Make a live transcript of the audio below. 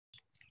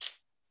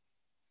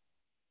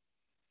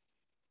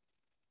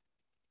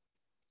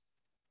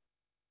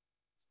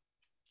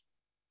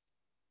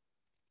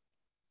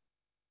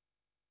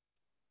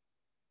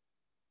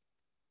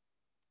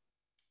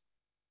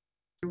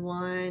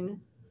everyone.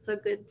 So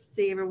good to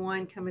see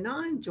everyone coming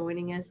on,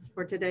 joining us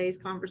for today's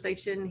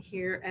conversation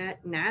here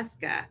at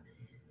NASCA.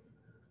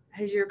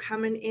 As you're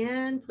coming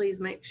in, please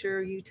make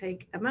sure you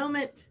take a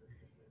moment,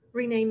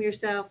 rename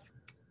yourself,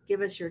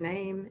 give us your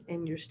name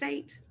and your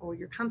state or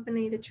your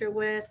company that you're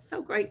with.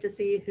 So great to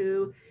see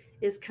who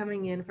is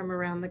coming in from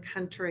around the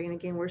country. And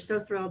again, we're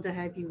so thrilled to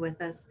have you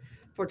with us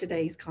for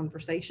today's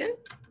conversation.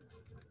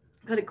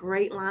 Got a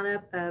great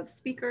lineup of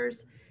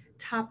speakers,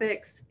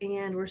 topics,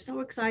 and we're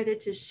so excited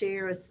to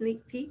share a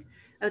sneak peek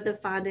of the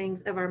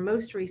findings of our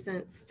most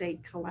recent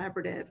state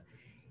collaborative.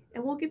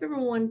 And we'll give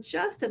everyone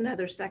just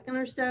another second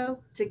or so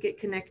to get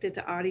connected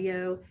to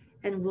audio,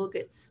 and we'll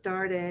get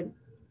started.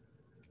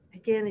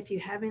 Again, if you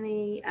have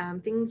any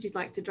things you'd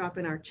like to drop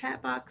in our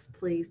chat box,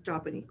 please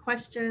drop any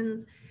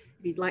questions.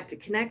 If you'd like to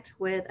connect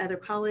with other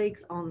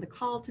colleagues on the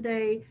call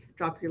today,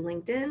 drop your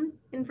LinkedIn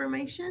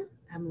information.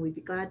 We'd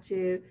be glad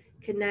to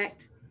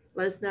connect.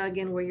 Let us know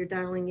again where you're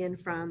dialing in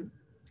from.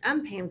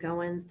 I'm Pam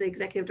Goins, the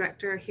Executive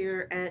Director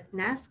here at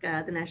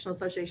NASCA, the National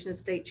Association of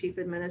State Chief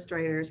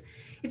Administrators.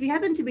 If you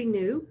happen to be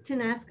new to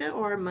NASCA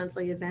or our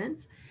monthly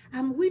events,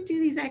 we do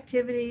these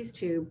activities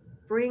to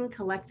bring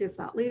collective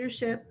thought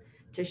leadership,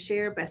 to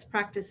share best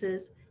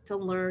practices, to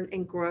learn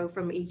and grow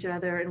from each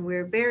other. And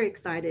we're very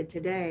excited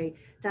today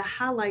to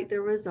highlight the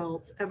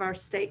results of our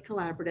state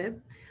collaborative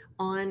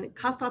on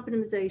cost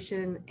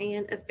optimization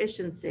and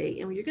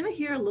efficiency. And you're going to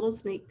hear a little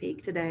sneak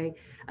peek today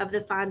of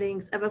the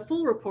findings of a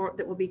full report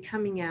that will be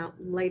coming out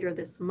later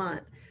this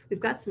month.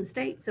 We've got some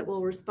states that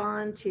will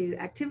respond to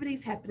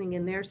activities happening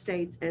in their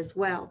states as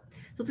well.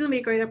 So it's going to be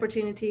a great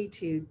opportunity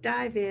to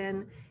dive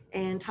in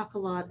and talk a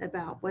lot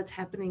about what's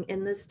happening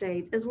in the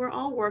states as we're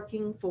all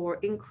working for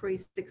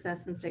increased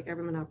success in state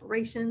government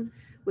operations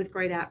with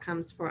great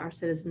outcomes for our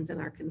citizens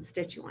and our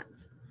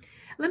constituents.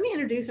 Let me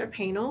introduce our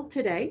panel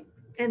today,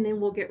 and then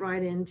we'll get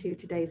right into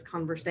today's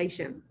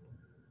conversation.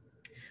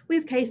 We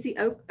have Casey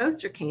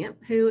Osterkamp,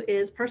 who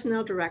is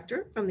Personnel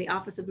Director from the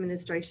Office of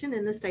Administration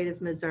in the state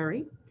of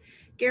Missouri.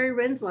 Gary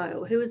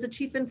Renslow, who is the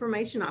Chief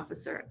Information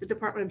Officer at the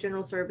Department of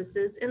General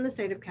Services in the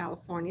state of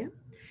California.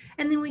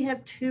 And then we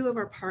have two of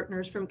our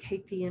partners from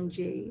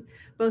KPMG,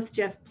 both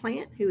Jeff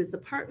Plant, who is the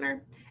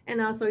partner, and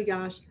also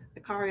Yash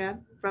Akaria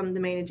from the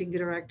Managing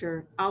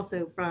Director,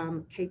 also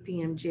from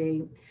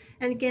KPMG.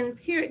 And again,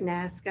 here at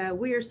NASCA,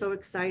 we are so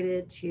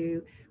excited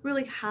to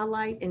really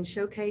highlight and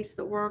showcase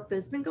the work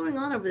that's been going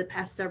on over the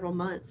past several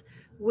months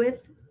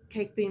with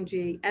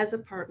KPMG as a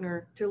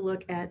partner to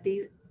look at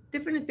these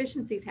different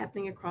efficiencies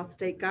happening across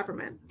state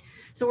government.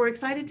 So we're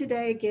excited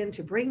today, again,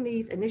 to bring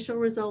these initial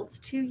results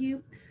to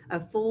you, a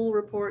full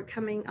report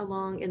coming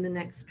along in the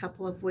next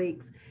couple of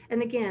weeks.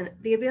 And again,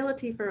 the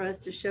ability for us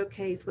to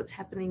showcase what's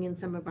happening in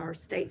some of our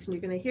states, and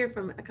you're going to hear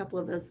from a couple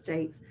of those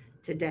states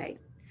today.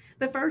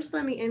 But first,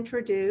 let me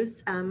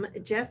introduce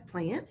Jeff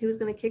Plant, who's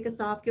going to kick us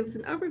off, give us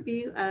an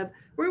overview of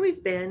where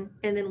we've been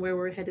and then where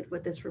we're headed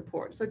with this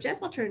report. So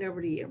Jeff, I'll turn it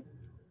over to you.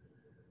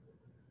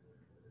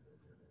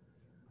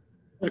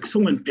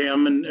 Excellent,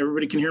 Pam, and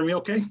everybody can hear me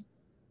okay? Yes.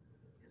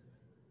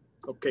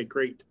 Okay,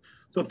 great.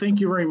 So thank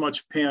you very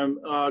much, Pam.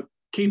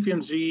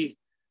 KPMG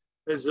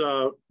has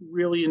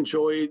really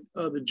enjoyed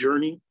the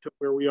journey to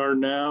where we are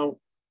now.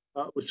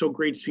 It was so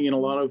great seeing a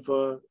lot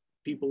of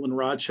people in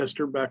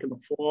Rochester back in the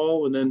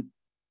fall and then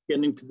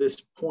getting to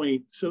this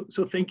point. So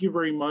thank you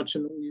very much,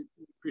 and we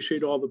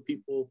appreciate all the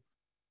people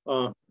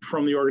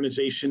from the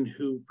organization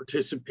who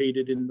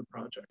participated in the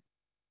project.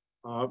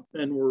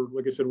 And we're,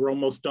 like I said, we're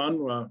almost done.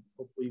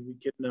 Hopefully we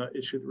can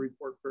issue the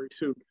report very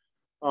soon.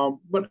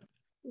 But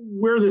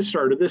where this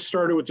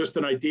started with just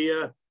an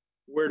idea.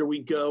 Where do we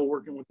go,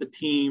 working with the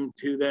team,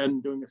 to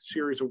then doing a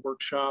series of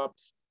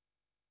workshops,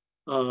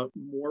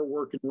 more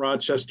work in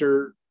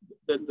Rochester,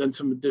 then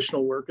some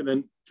additional work, and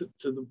then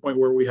to the point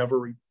where we have a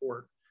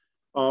report.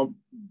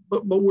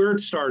 But where it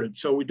started.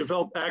 So we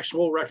developed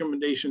actual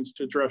recommendations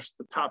to address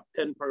the top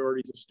 10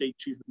 priorities of state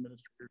chief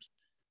administrators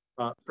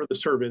for the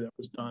survey that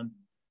was done.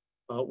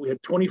 We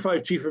had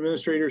 25 chief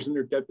administrators and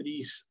their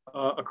deputies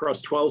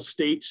across 12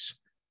 states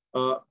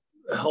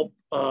help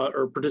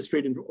or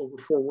participate in over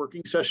 4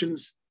 working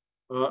sessions,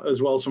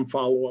 as well as some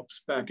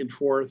follow-ups back and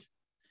forth.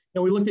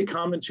 We looked at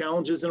common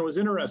challenges, and it was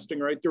interesting,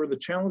 right? There were the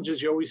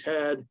challenges you always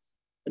had,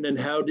 and then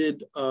how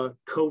did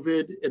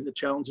COVID and the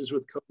challenges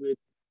with COVID,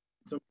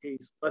 in some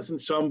cases, lessen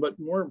some, but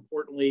more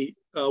importantly,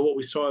 what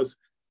we saw is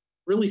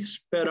really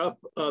sped up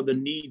the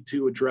need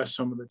to address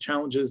some of the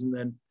challenges, and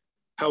then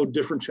how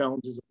different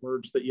challenges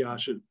emerged that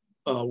Yasha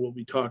will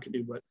be talking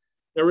to. But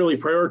they're really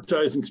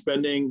prioritizing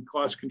spending,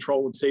 cost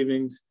control and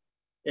savings,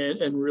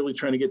 and really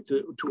trying to get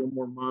to a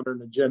more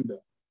modern agenda.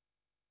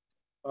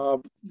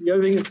 The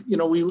other thing is,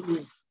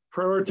 we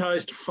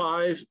prioritized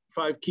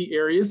five key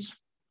areas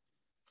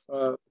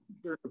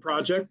during the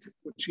project,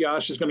 which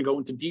Yash is going to go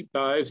into deep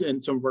dives,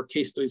 and some of our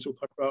case studies we'll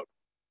talk about.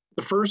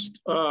 The first,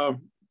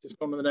 just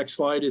going to the next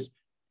slide, is,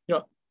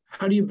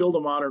 how do you build a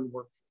modern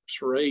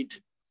workforce, right?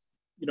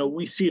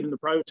 We see it in the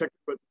private sector,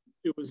 but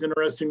it was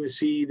interesting to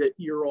see that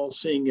you're all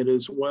seeing it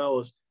as well,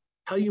 as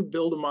how you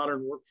build a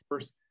modern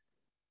workforce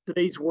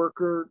today's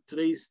worker,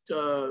 today's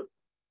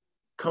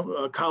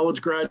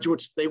college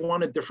graduates, they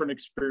want a different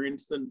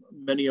experience than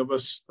many of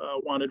us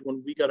wanted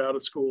when we got out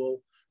of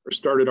school or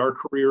started our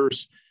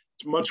careers.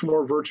 It's much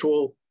more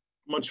virtual,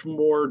 much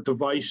more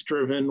device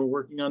driven,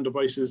 working on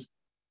devices,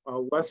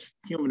 less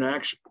human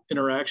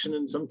interaction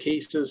in some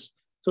cases.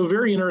 So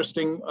very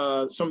interesting,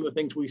 some of the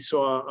things we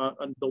saw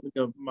on building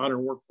a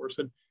modern workforce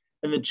and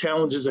the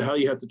challenges of how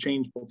you have to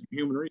change both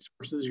your human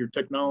resources, your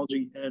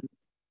technology, and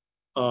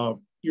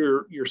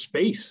your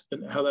space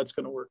and how that's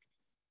going to work.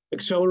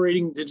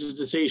 Accelerating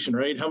digitization,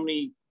 right? How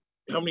many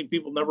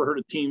people never heard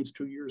of Teams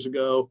 2 years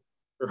ago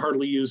or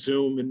hardly use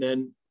Zoom, and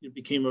then it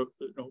became a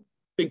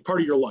big part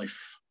of your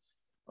life.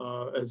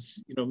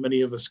 As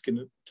many of us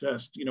can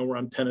attest, we're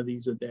on 10 of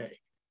these a day.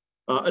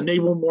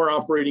 Enable more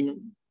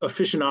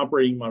efficient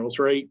operating models,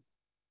 right?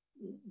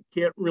 You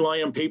can't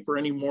rely on paper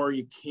anymore.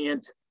 You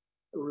can't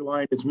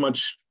rely on as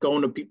much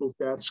going to people's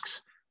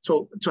desks.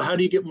 So how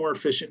do you get more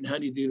efficient and how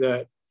do you do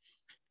that?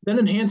 Then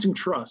enhancing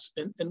trust.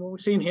 And when we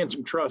say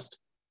enhancing trust,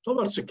 it's all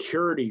about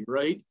security,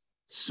 right?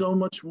 So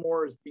much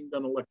more is being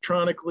done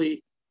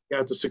electronically. You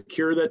have to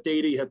secure that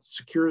data. You have to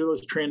secure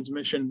those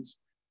transmissions.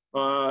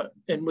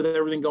 And with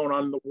everything going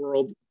on in the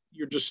world,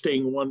 you're just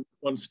staying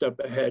one step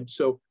ahead.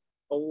 So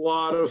a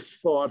lot of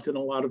thought and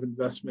a lot of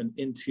investment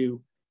into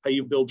how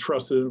you build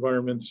trusted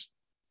environments.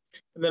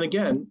 And then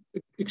again,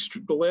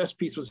 the last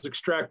piece was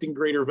extracting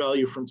greater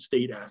value from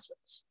state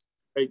assets,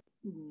 right?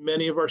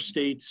 Many of our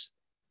states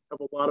have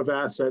a lot of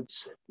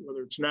assets,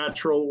 whether it's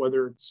natural,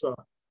 whether it's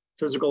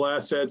physical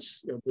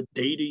assets, the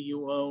data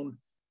you own,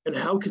 and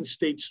how can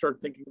states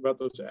start thinking about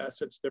those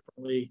assets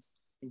differently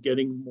and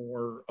getting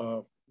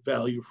more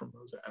value from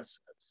those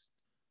assets.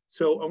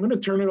 So I'm going to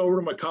turn it over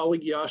to my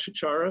colleague Yasha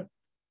Chara,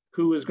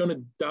 who is going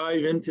to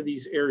dive into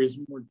these areas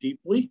more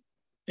deeply.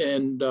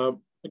 And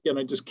again,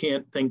 I just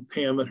can't thank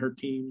Pam and her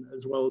team,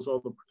 as well as all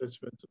the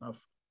participants enough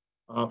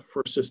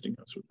for assisting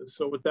us with this.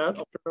 So with that,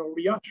 I'll turn it over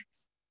to Yash.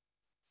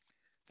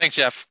 Thanks,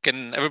 Jeff.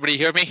 Can everybody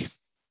hear me?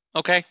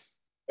 Okay.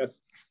 Yes.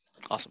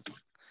 Awesome.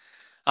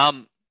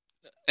 And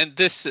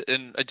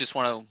I just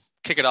want to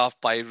kick it off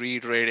by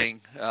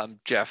reiterating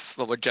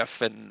what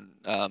Jeff and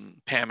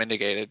Pam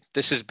indicated.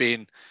 This has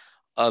been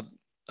a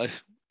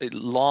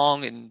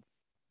long and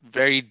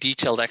very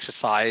detailed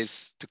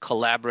exercise to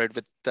collaborate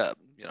with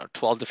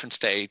 12 different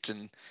states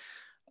and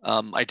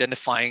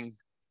identifying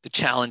the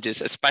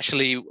challenges,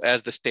 especially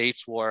as the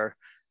states were,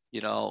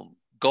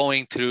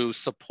 going through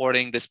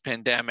supporting this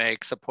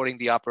pandemic, supporting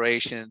the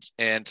operations.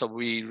 And so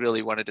we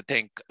really wanted to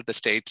thank the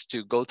states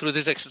to go through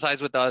this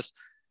exercise with us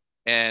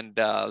and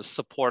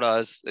support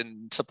us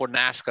and support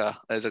NASCA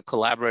as a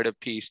collaborative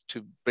piece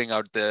to bring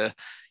out the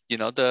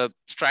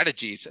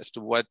strategies as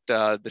to what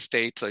the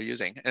states are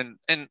using.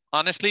 And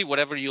honestly,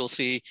 whatever you'll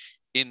see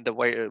in the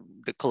way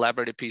the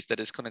collaborative piece that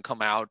is going to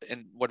come out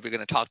and what we're going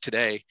to talk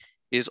today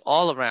is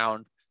all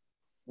around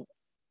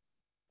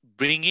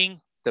bringing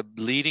the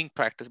leading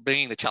practice,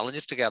 bringing the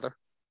challenges together,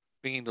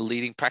 bringing the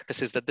leading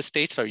practices that the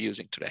states are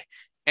using today.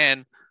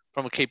 And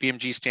from a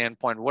KPMG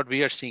standpoint, what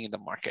we are seeing in the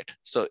market.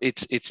 So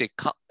it's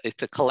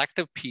a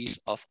collective piece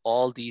of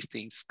all these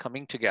things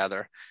coming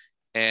together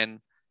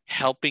and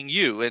helping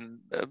you and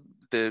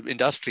the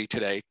industry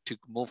today to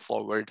move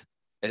forward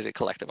as a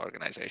collective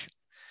organization.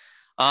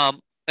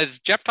 As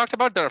Jeff talked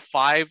about, there are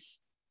 5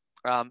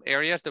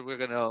 areas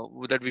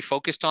that we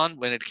focused on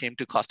when it came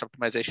to cost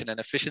optimization and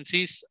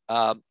efficiencies.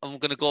 I'm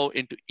going to go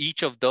into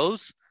each of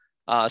those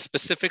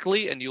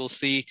specifically, and you'll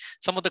see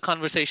some of the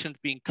conversations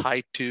being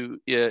tied to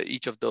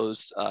each of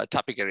those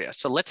topic areas.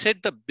 So let's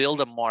hit the build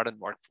a modern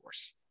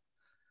workforce.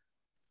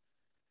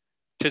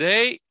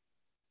 Today,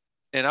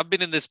 and I've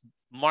been in this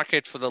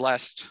market for the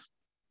last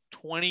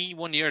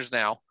 21 years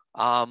now,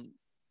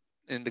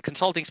 in the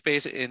consulting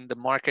space, in the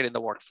market, in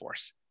the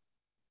workforce.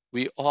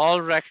 We all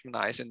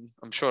recognize, and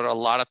I'm sure a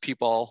lot of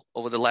people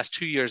over the last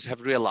 2 years have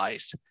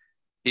realized,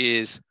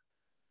 is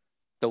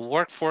the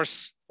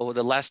workforce over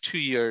the last 2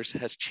 years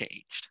has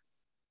changed.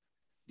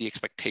 The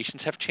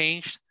expectations have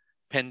changed.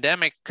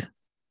 Pandemic,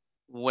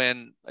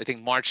 when I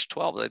think March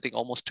 12th, I think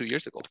almost 2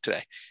 years ago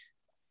today,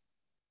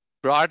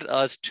 brought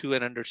us to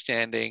an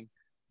understanding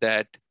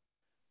that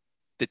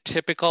the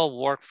typical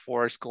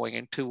workforce going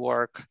into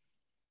work,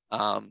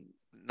 9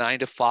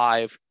 to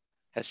 5,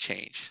 has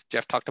changed.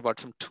 Jeff talked about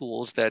some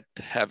tools that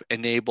have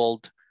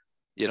enabled,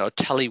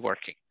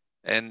 teleworking.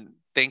 And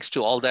thanks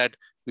to all that,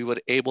 we were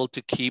able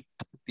to keep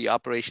the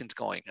operations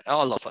going.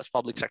 All of us,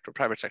 public sector,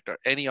 private sector,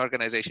 any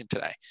organization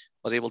today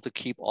was able to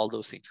keep all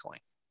those things going.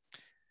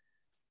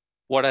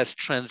 What has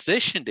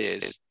transitioned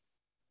is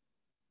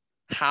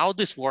how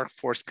this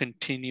workforce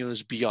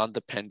continues beyond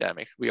the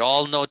pandemic. We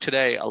all know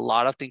today, a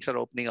lot of things are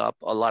opening up.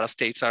 A lot of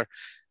states are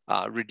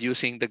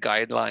reducing the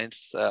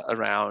guidelines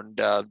around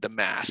the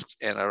masks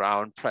and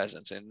around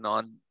presence and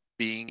not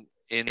being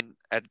in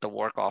at the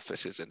work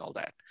offices and all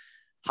that.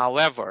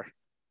 However,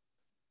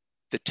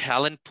 the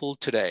talent pool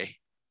today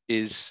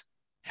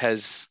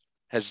has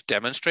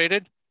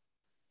demonstrated,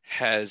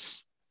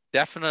 has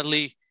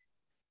definitely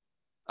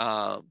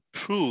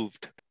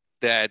proved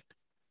that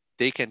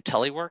they can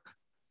telework,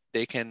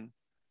 there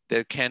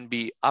can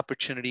be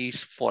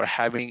opportunities for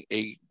having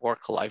a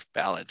work-life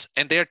balance,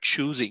 and they're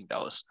choosing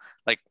those.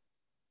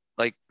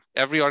 Like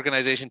every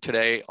organization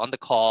today on the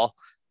call,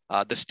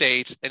 the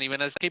states, and even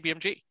as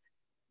KPMG,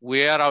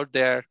 we are out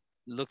there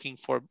looking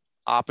for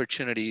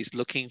opportunities,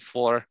 looking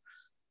for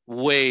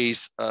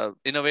ways,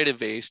 innovative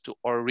ways to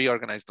or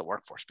reorganize the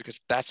workforce, because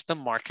that's the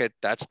market,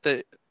 that's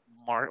the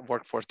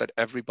workforce that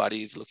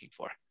everybody is looking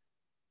for.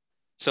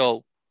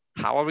 So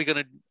how are we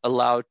going to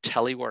allow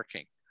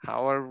teleworking?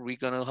 How are we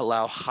going to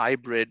allow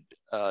hybrid,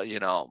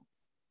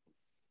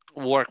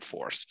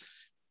 workforce?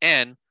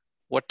 And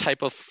what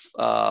type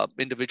of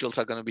individuals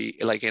are going to be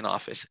like in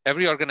office?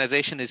 Every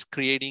organization is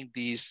creating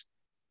these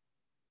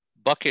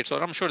buckets,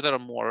 or I'm sure there are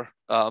more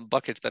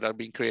buckets that are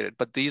being created,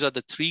 but these are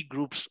the three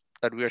groups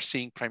that we are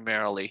seeing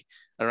primarily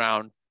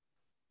around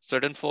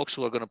certain folks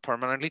who are going to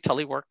permanently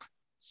telework,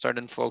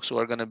 certain folks who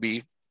are going to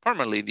be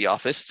permanently in the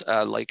office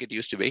like it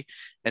used to be,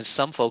 and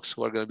some folks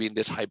who are going to be in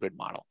this hybrid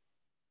model.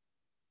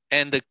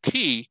 And the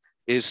key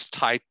is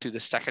tied to the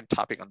second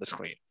topic on the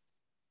screen.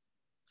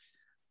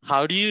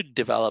 How do you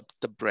develop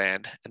the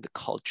brand and the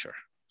culture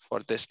for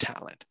this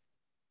talent?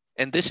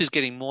 And this is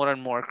getting more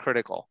and more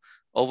critical.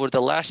 Over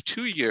the last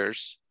 2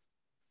 years,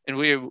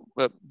 and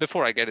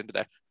before I get into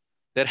that,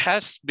 there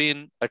has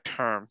been a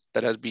term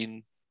that has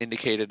been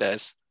indicated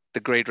as the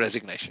Great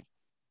Resignation.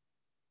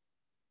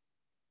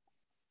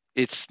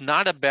 It's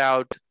not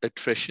about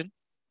attrition.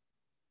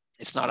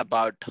 It's not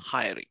about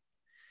hiring.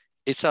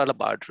 It's all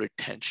about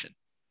retention.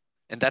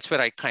 And that's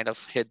where I kind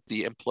of hit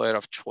the employer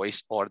of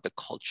choice or the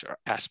culture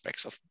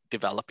aspects of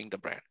developing the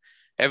brand.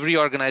 Every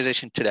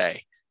organization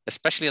today,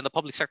 especially on the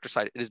public sector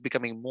side, it is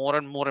becoming more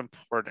and more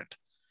important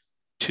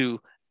to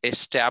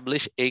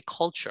establish a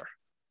culture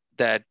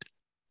that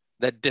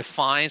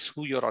defines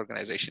who your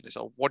organization is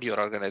or what your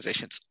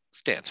organization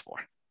stands for.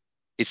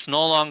 It's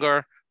no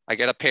longer, I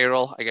get a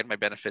payroll, I get my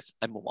benefits,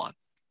 I move on.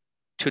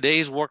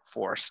 Today's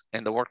workforce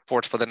and the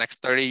workforce for the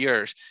next 30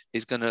 years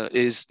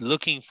is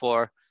looking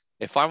for,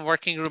 if I'm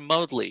working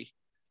remotely,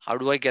 how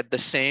do I get the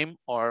same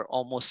or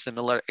almost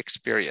similar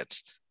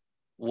experience?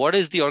 What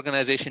is the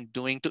organization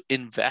doing to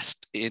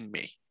invest in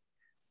me?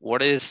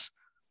 What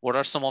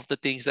are some of the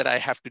things that I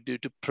have to do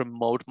to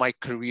promote my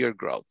career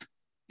growth?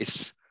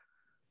 It's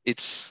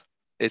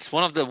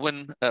one of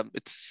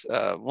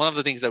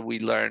the things that we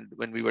learned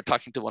when we were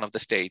talking to one of the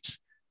states.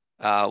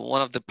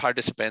 One of the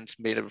participants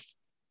made a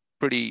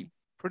pretty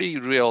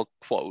real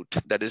quote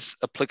that is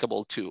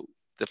applicable to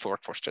the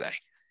workforce today.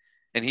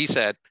 And he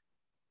said,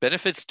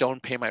 benefits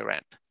don't pay my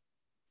rent.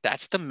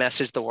 That's the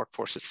message the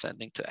workforce is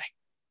sending today.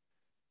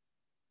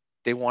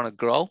 They want to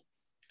grow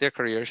their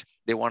careers.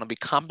 They want to be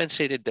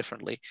compensated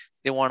differently.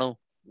 They want to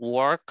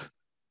work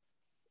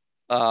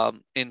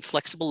in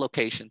flexible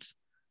locations.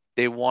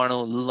 They want to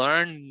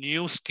learn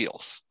new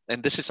skills.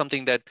 And this is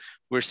something that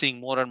we're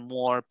seeing more and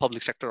more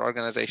public sector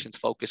organizations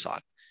focus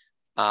on.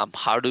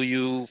 How do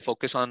you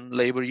focus on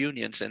labor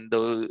unions and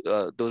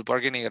those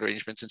bargaining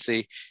arrangements and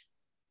say,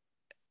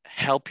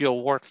 help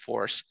your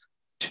workforce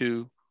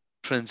to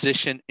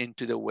transition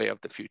into the way of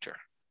the future?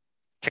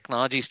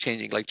 Technology is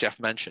changing, like Jeff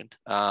mentioned.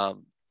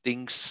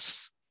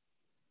 Things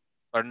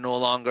are no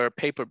longer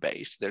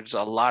paper-based. There's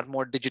a lot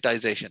more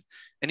digitization.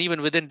 And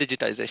even within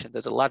digitization,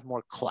 there's a lot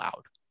more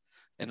cloud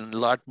and a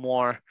lot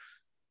more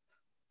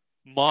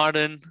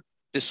modern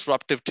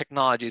disruptive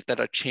technologies that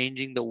are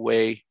changing the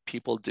way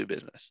people do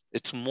business.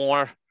 It's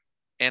more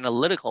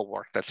analytical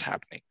work that's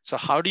happening. So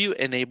how do you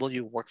enable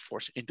your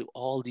workforce into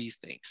all these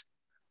things?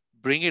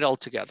 Bring it all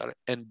together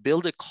and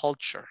build a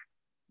culture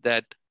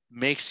that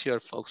makes your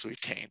folks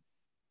retain.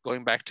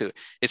 Going back to,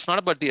 it's not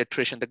about the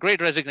attrition. The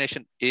Great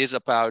Resignation is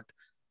about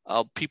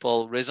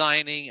people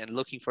resigning and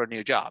looking for a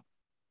new job.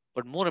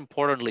 But more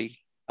importantly,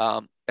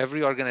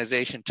 every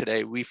organization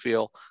today, we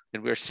feel,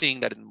 and we're seeing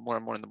that more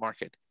and more in the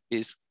market,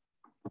 is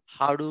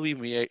how do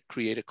we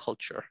create a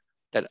culture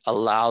that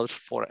allows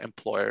for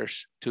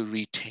employers to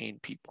retain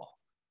people?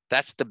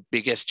 That's the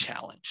biggest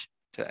challenge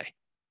today.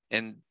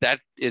 And that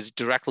is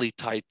directly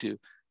tied to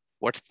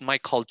what's my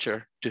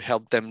culture to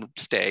help them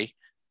stay,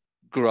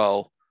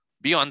 grow,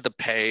 beyond the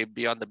pay,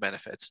 beyond the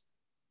benefits,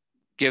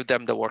 give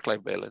them the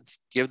work-life balance,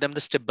 give them the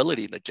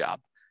stability in the job,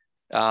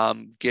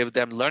 give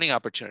them learning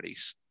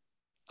opportunities,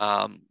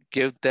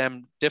 give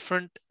them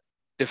different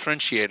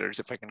differentiators,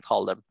 if I can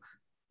call them,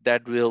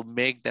 that will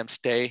make them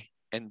stay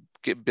and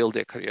build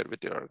their career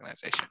with your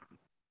organization.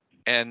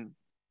 And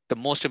the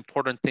most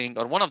important thing,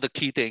 or one of the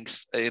key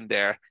things in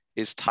there,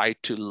 is tied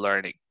to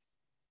learning.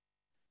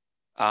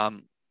 A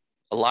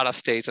lot of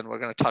states, and we're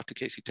going to talk to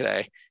Casey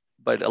today,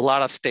 but a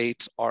lot of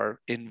states are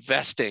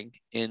investing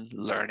in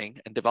learning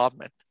and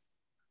development.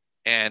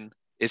 And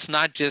it's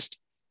not just,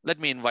 let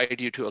me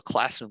invite you to a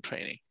classroom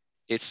training.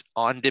 It's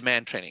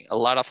on-demand training. A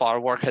lot of our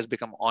work has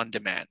become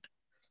on-demand,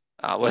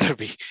 whether it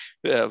be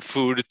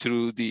food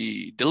through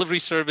the delivery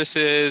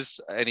services,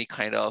 any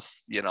kind of,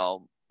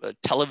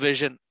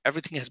 television,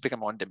 everything has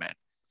become on-demand.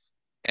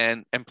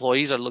 And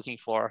employees are looking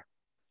for,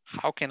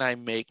 how can I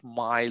make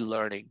my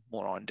learning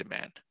more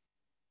on-demand?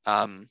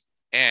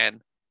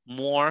 And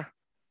more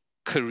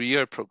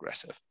career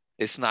progressive.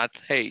 It's not,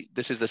 hey,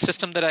 this is the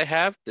system that I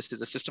have. This is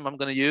the system I'm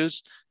going to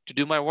use to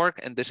do my work.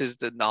 And this is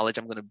the knowledge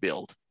I'm going to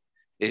build.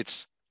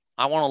 It's,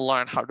 I want to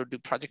learn how to do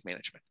project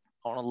management.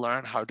 I want to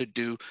learn how to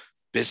do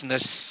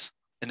business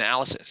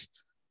analysis.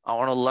 I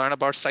want to learn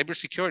about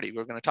cybersecurity.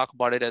 We're going to talk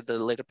about it at the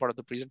later part of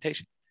the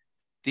presentation.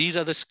 These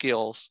are the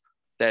skills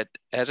that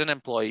as an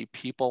employee,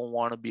 people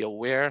want to be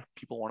aware,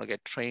 people want to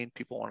get trained,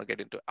 people want to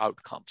get into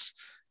outcomes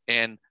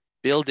and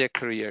build their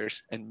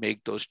careers and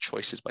make those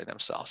choices by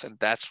themselves. And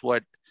that's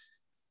what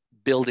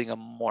building a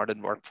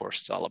modern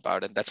workforce is all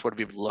about. And that's what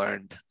we've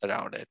learned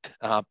around it.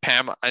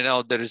 Pam, I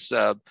know there is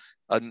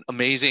an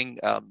amazing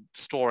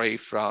story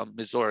from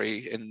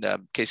Missouri in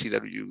Casey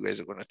that you guys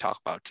are going to talk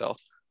about. So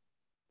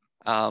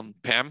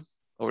Pam,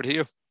 over to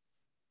you.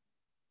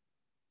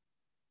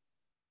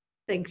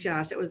 Thanks,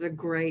 Josh. It was a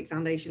great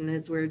foundation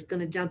as we're going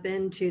to jump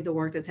into the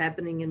work that's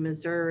happening in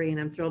Missouri. And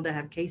I'm thrilled to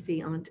have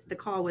Casey on the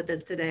call with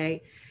us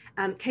today.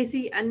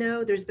 Casey, I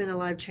know there's been a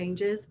lot of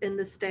changes in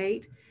the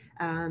state,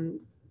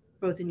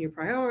 both in your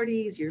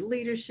priorities, your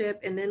leadership,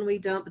 and then we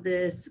dump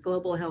this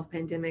global health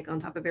pandemic on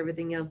top of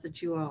everything else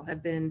that you all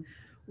have been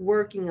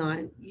working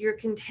on. You're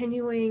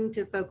continuing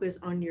to focus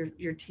on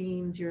your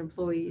teams, your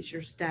employees,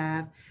 your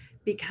staff,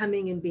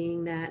 becoming and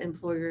being that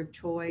employer of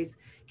choice.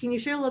 Can you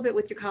share a little bit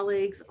with your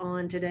colleagues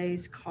on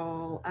today's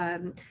call,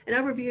 an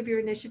overview of your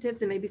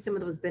initiatives and maybe some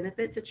of those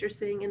benefits that you're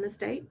seeing in the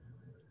state?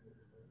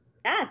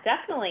 Yeah,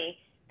 definitely.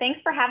 Thanks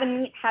for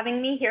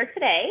having me here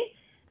today.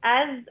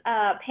 As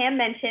Pam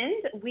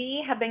mentioned,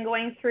 we have been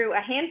going through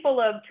a handful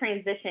of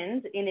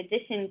transitions in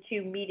addition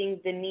to meeting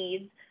the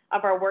needs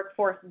of our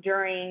workforce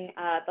during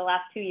the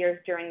last 2 years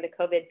during the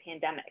COVID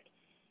pandemic.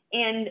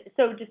 And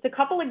so just a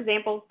couple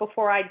examples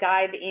before I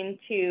dive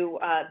into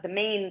the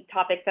main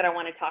topic that I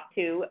want to talk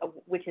to,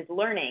 which is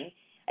learning.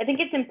 I think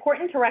it's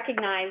important to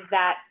recognize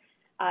that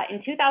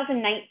in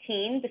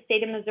 2019, the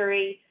state of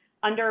Missouri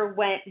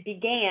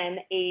began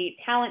a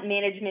talent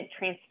management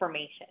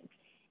transformation.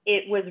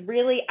 It was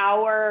really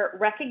our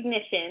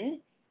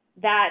recognition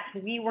that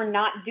we were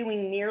not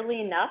doing nearly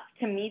enough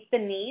to meet the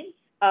needs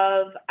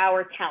of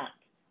our talent,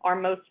 our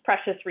most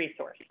precious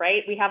resource,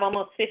 right? We have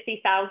almost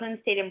 50,000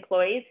 state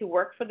employees who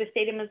work for the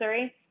state of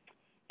Missouri.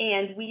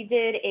 And we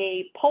did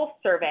a pulse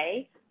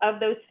survey of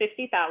those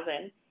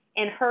 50,000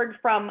 and heard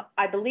from,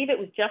 I believe it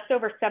was just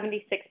over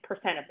 76%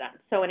 of them.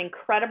 So an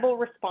incredible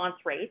response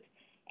rate.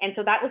 And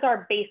so that was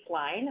our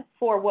baseline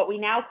for what we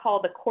now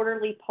call the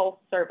quarterly pulse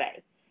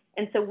survey.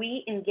 And so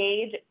we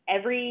engage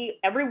every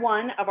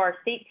one of our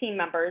state team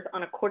members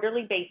on a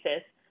quarterly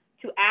basis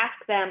to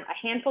ask them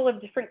a handful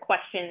of different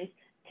questions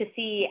to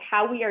see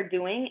how we are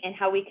doing and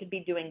how we could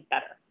be doing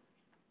better.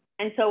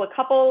 And so a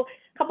couple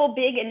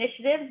big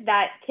initiatives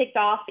that kicked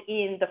off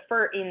in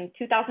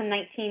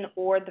 2019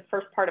 or the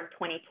first part of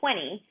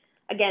 2020,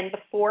 again,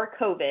 before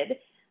COVID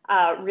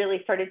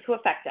really started to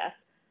affect us,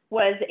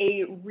 was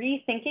a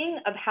rethinking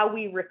of how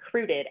we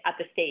recruited at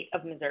the state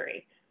of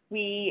Missouri.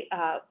 We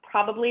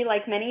probably,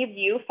 like many of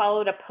you,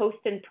 followed a post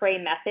and pray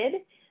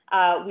method.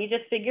 We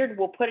just figured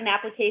we'll put an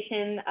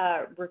application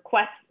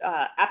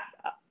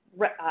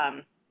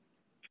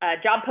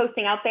job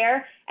posting out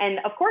there, and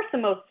of course the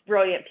most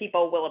brilliant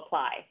people will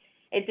apply.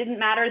 It didn't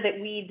matter that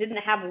we didn't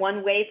have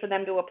one way for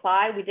them to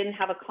apply. We didn't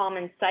have a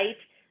common site.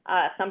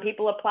 Some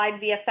people applied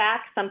via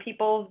fax, some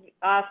people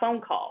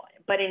phone call.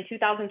 But in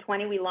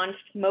 2020, we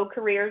launched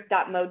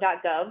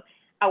mocareers.mo.gov,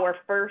 our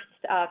first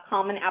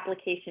common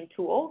application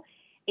tool.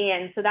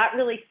 And so that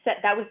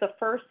was the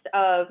first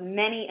of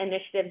many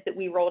initiatives that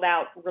we rolled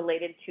out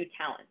related to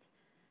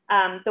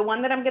talent. The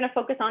one that I'm going to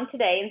focus on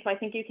today, and so I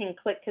think you can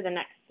click to the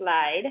next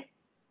slide.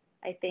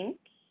 I think,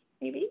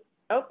 maybe.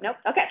 Oh, nope.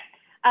 Okay.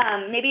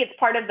 Maybe it's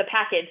part of the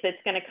package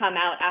that's going to come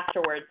out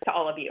afterwards to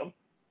all of you.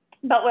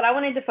 But what I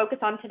wanted to focus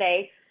on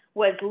today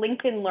was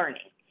LinkedIn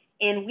Learning.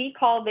 And we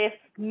call this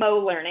Mo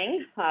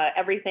Learning.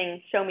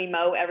 Everything, show me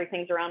Mo,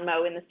 everything's around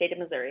Mo in the state of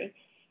Missouri.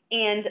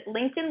 And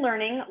LinkedIn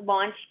Learning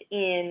launched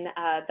in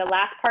the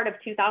last part of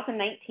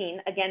 2019.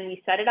 Again,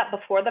 we set it up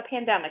before the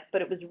pandemic,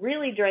 but it was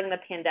really during the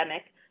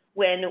pandemic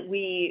when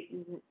we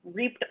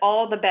reaped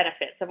all the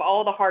benefits of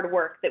all the hard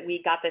work that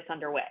we got this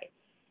underway.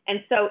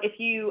 And so if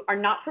you are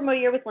not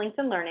familiar with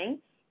LinkedIn Learning,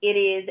 it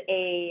is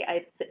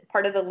it's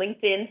part of the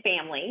LinkedIn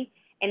family,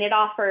 and it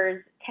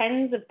offers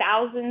tens of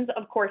thousands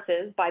of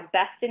courses by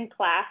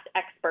best-in-class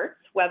experts,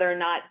 whether or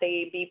not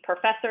they be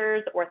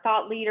professors or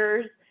thought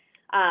leaders,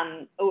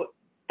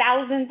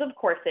 thousands of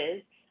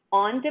courses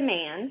on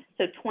demand,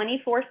 so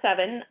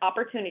 24/7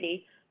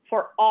 opportunity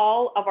for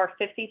all of our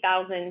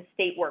 50,000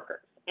 state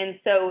workers. And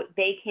so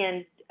they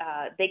can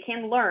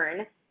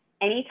learn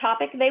any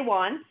topic they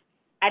want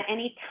at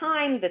any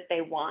time that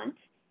they want,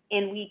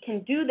 and we can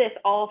do this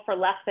all for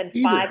less than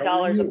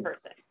 $5 a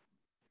person.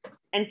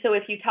 And so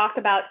if you talk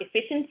about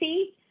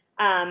efficiency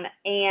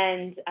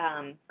and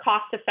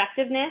cost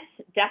effectiveness,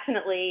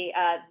 definitely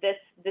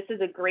this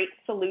is a great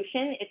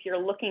solution if you're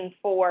looking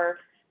for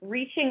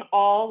reaching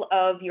all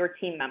of your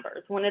team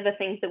members. One of the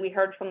things that we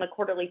heard from the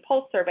quarterly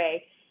pulse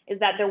survey is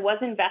that there was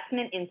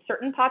investment in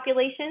certain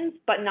populations,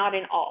 but not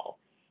in all.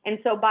 And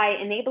so by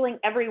enabling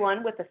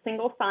everyone with a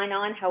single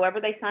sign-on,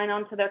 however they sign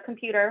on to their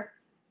computer,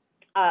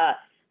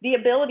 the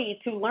ability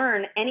to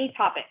learn any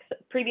topics.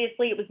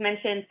 Previously, it was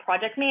mentioned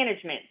project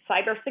management,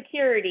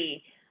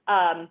 cybersecurity,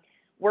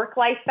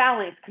 work-life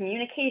balance,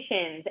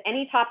 communications,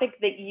 any topic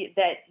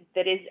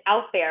that is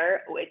out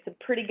there, it's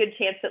a pretty good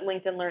chance that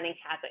LinkedIn Learning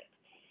has it.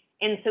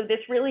 And so this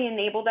really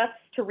enabled us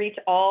to reach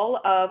all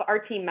of our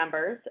team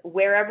members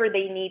wherever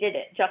they needed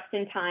it, just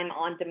in time,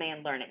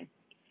 on-demand learning.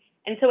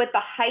 And so at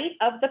the height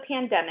of the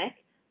pandemic,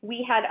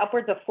 we had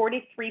upwards of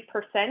 43%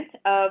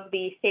 of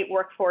the state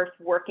workforce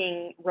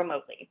working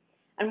remotely.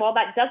 And while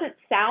that doesn't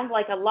sound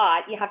like a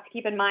lot, you have to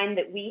keep in mind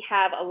that we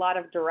have a lot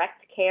of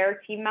direct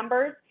care team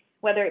members,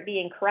 whether it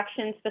be in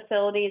corrections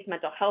facilities,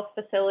 mental health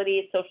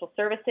facilities, social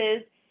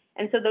services.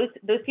 And so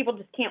those people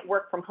just can't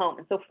work from home.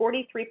 And so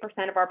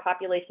 43% of our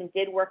population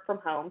did work from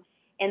home.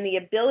 And the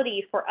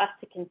ability for us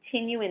to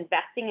continue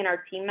investing in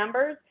our team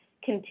members,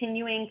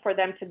 continuing for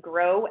them to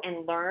grow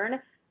and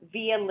learn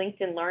via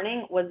LinkedIn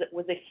Learning was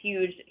a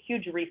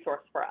huge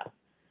resource for us.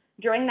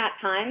 During that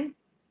time,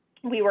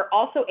 we were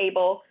also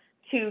able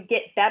to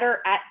get better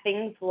at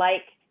things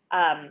like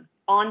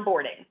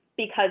onboarding,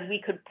 because we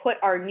could put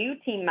our new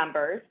team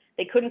members,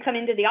 they couldn't come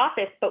into the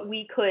office, but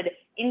we could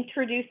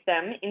introduce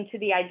them into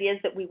the ideas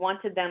that we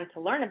wanted them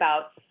to learn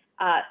about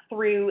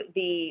through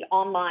the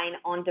online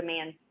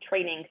on-demand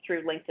training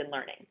through LinkedIn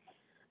Learning.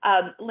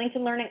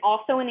 LinkedIn Learning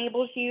also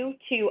enables you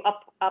to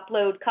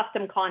upload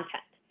custom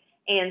content.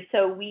 And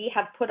so we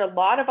have put a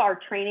lot of our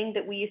training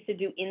that we used to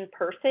do in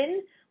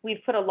person,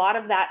 we've put a lot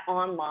of that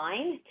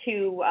online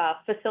to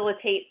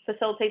facilitate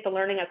the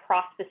learning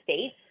across the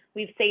state.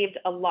 We've saved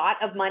a lot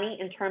of money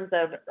in terms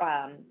of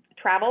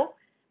travel,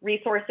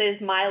 resources,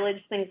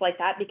 mileage, things like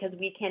that, because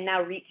we can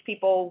now reach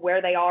people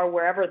where they are,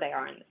 wherever they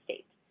are in the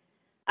state.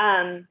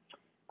 A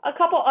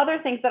couple other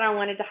things that I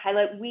wanted to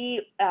highlight.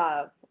 We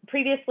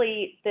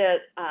previously,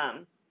 Yash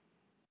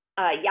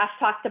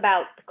talked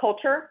about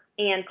culture,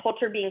 and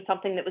culture being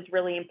something that was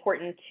really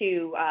important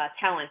to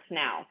talent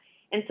now.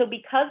 And so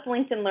because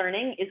LinkedIn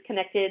Learning is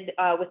connected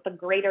with the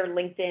greater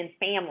LinkedIn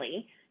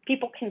family,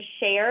 people can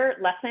share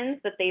lessons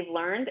that they've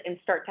learned and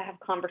start to have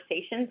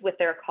conversations with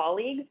their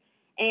colleagues.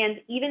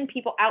 And even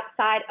people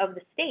outside of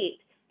the state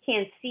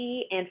can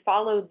see and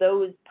follow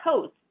those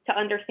posts to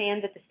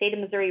understand that the state of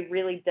Missouri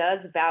really does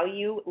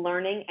value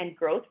learning and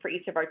growth for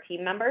each of our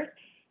team members,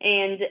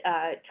 and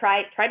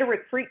try to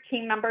recruit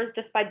team members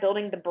just by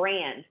building the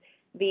brand,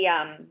 the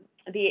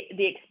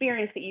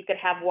experience that you could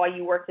have while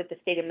you worked at the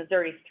state of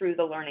Missouri through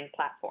the learning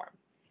platform.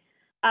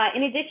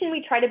 In addition,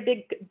 we try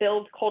to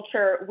build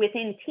culture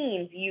within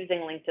teams using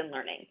LinkedIn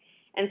Learning.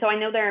 And so I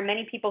know there are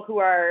many people who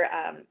are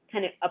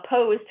kind of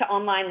opposed to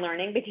online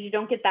learning because you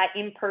don't get that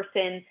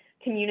in-person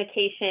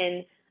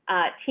communication,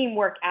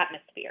 teamwork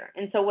atmosphere.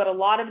 And so what a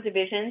lot of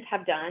divisions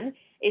have done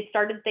is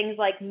started things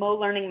like Mo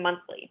Learning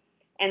Monthly.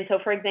 And so,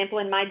 for example,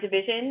 in my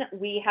division,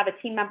 we have a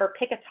team member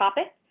pick a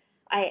topic,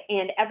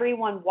 and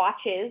everyone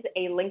watches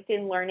a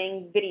LinkedIn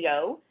Learning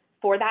video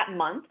for that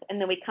month,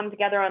 and then we come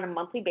together on a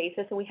monthly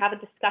basis and we have a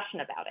discussion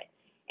about it.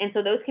 And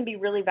so those can be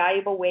really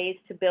valuable ways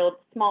to build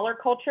smaller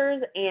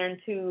cultures and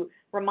to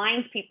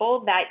remind people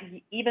that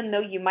even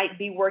though you might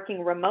be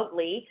working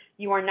remotely,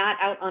 you are not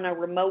out on a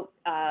remote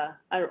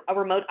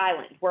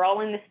island. We're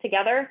all in this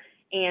together,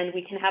 and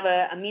we can have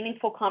a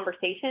meaningful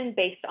conversation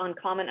based on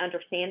common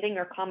understanding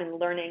or common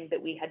learning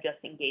that we had just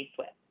engaged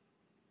with.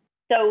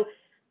 So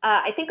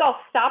I think I'll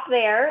stop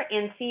there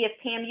and see if,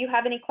 Pam, you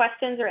have any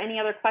questions or any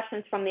other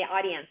questions from the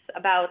audience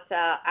about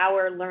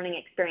our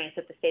learning experience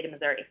at the state of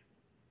Missouri.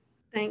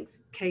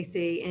 Thanks,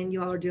 Casey, and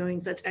you all are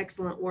doing such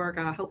excellent work.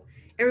 I hope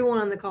everyone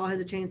on the call has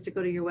a chance to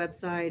go to your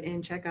website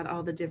and check out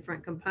all the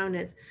different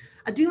components.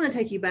 I do want to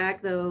take you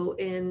back, though,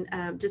 in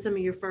to some of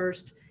your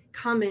first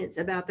comments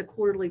about the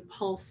quarterly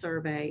pulse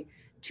survey.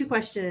 Two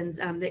questions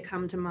that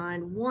come to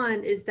mind.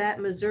 One, is that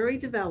Missouri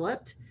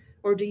developed,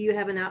 or do you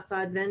have an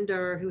outside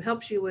vendor who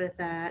helps you with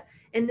that?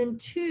 And then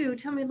two,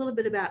 tell me a little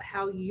bit about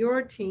how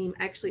your team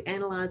actually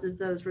analyzes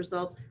those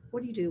results.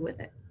 What do you do with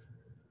it?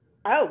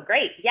 Oh,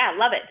 great. Yeah,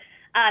 love it.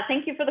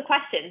 Thank you for the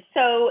question.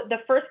 So the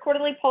first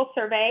quarterly pulse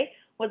survey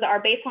was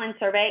our baseline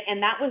survey,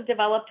 and that was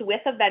developed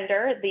with a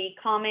vendor, the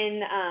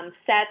common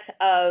set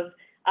of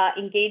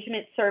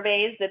engagement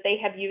surveys that they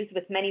have used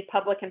with many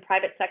public and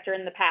private sector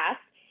in the past.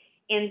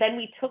 And then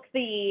we took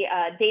the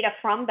data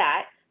from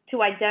that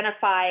to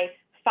identify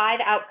 5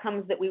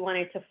 outcomes that we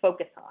wanted to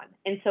focus on.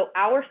 And so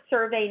our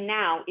survey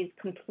now is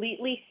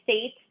completely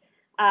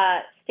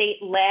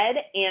state-led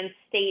and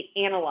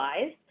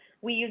state-analyzed.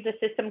 We use a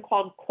system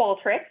called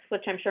Qualtrics,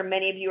 which I'm sure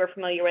many of you are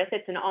familiar with.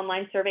 It's an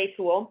online survey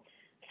tool.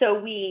 So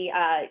we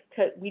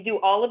do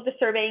all of the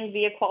surveying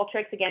via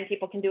Qualtrics. Again,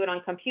 people can do it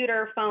on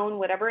computer, phone,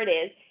 whatever it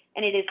is,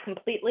 and it is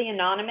completely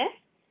anonymous.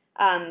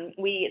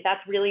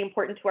 That's really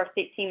important to our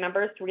state team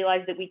members to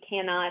realize that we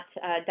cannot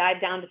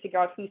dive down to figure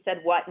out who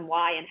said what and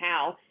why and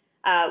how.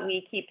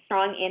 We keep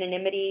strong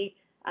anonymity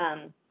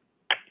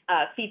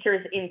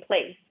features in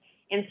place.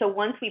 And so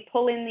once we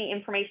pull in the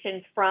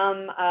information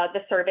from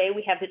the survey,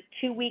 we have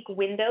a 2-week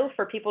window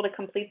for people to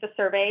complete the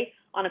survey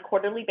on a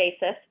quarterly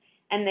basis.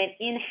 And then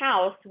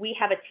in-house, we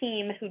have a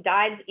team who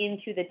dives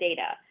into the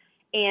data.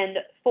 And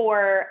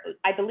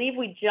I believe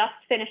we just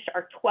finished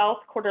our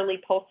 12th quarterly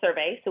pulse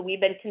survey, so we've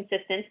been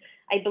consistent.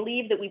 I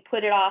believe that we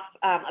put it off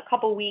a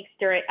couple weeks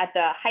at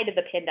the height of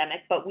the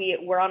pandemic, but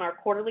we're on our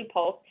quarterly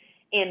pulse,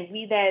 and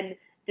we then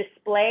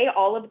display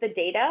all of the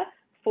data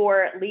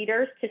for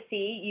leaders to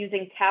see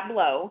using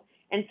Tableau.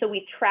 And so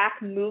we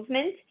track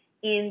movement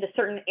in the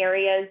certain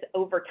areas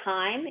over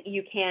time.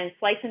 You can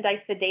slice and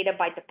dice the data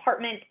by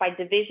department, by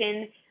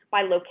division,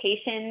 by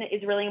location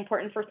is really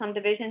important for some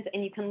divisions,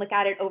 and you can look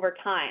at it over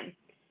time.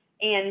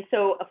 And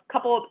so a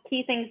couple of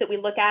key things that we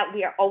look at,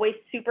 we are always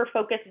super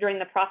focused during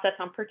the process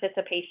on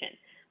participation.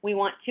 We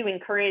want to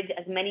encourage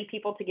as many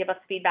people to give us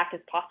feedback as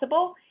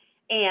possible.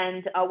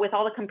 And with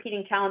all the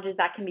competing challenges,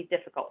 that can be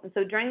difficult. And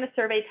so during the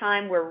survey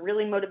time, we're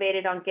really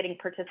motivated on getting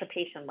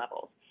participation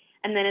levels.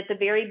 And then at the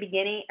very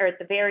beginning, or at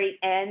the very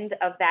end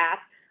of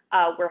that,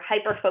 we're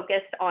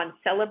hyper-focused on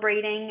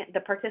celebrating the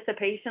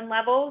participation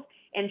levels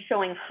and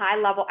showing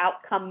high-level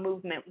outcome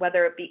movement,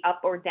 whether it be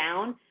up or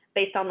down,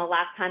 based on the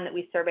last time that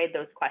we surveyed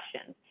those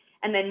questions.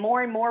 And then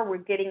more and more, we're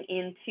getting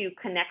into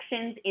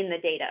connections in the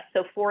data.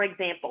 So for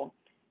example,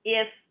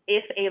 if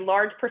a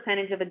large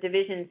percentage of a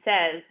division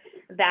says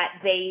that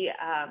they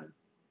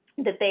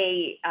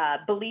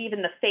believe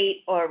in the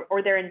fate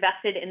or they're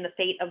invested in the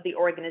fate of the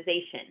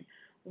organization,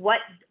 what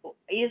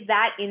is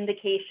that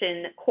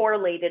indication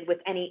correlated with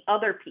any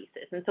other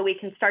pieces? And so we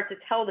can start to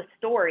tell the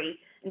story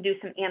and do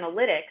some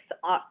analytics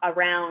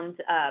around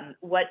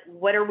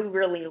what are we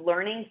really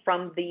learning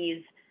from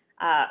these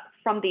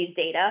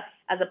data,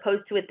 as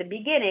opposed to at the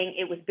beginning,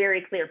 it was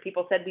very clear.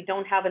 People said, we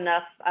don't have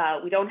enough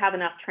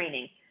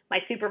training. My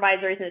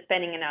supervisor isn't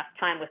spending enough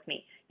time with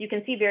me. You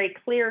can see very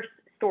clear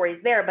stories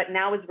there, but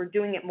now as we're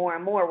doing it more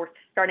and more, we're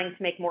starting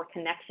to make more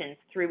connections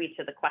through each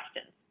of the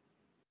questions.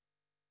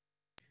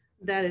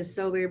 That is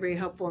so very, very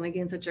helpful. And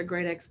again, such a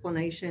great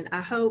explanation.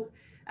 I hope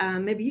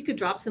maybe you could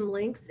drop some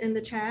links in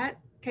the chat,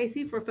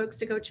 Casey, for folks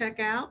to go check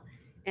out,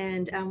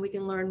 and we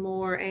can learn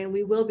more. And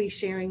we will be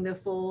sharing the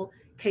full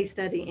case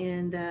study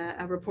in the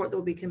report that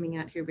will be coming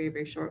out here very,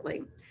 very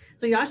shortly.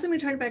 So Yash, let me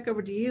turn it back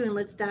over to you, and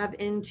let's dive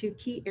into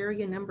key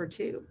area number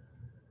 2.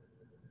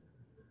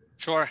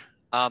 Sure.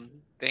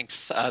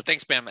 Thanks,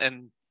 Pam.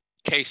 And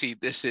Casey,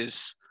 this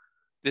is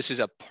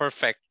a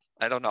perfect,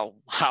 I don't know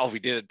how we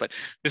did it, but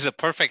this is a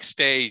perfect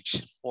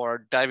stage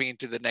for diving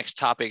into the next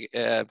topic.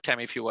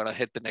 Tammy, if you want to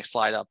hit the next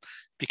slide up,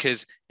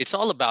 because it's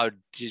all about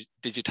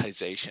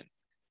digitization.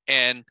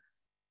 And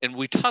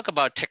we talk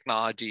about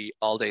technology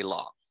all day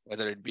long,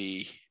 whether it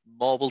be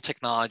mobile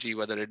technology,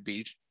 whether it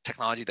be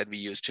technology that we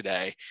use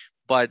today.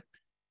 But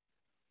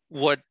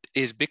what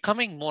is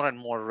becoming more and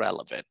more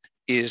relevant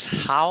is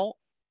how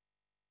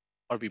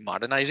are we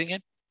modernizing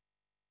it?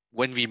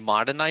 When we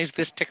modernize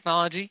this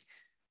technology,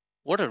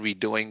 what are we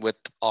doing with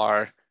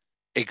our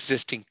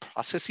existing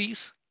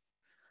processes?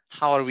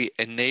 How are we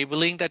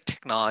enabling that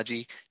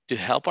technology to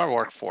help our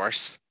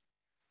workforce?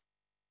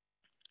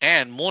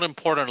 And more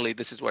importantly,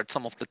 this is what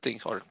some of the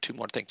things, or 2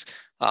 more things.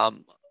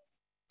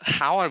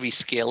 How are we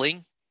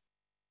scaling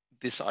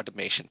this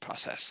automation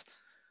process?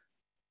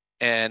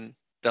 And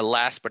the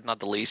last but not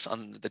the least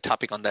on the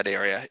topic on that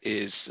area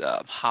is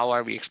how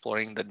are we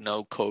exploring the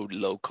no-code,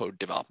 low-code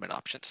development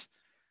options?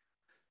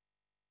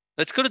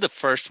 Let's go to the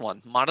first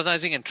one,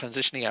 modernizing and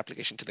transitioning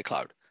application to the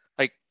cloud.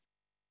 Like,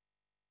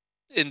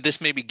 and this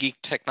may be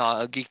geek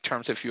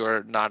terms if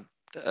you're not,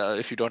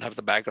 if you don't have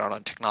the background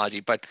on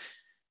technology, but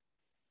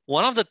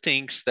one of the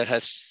things that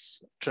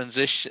has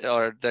transitioned,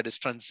 or that is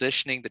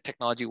transitioning the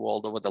technology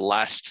world over the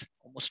last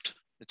almost,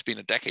 it's been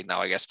a decade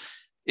now, I guess,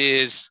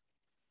 is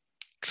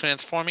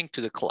transforming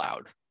to the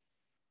cloud.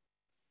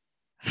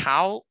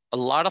 How a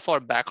lot of our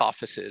back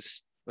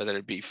offices, whether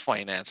it be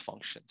finance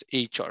functions,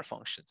 HR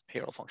functions,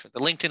 payroll functions, the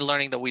LinkedIn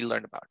learning that we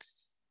learned about,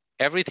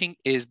 everything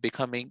is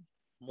becoming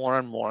more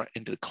and more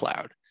into the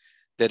cloud.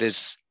 That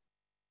is,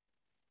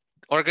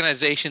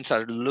 organizations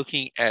are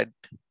looking at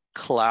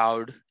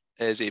cloud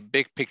as a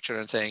big picture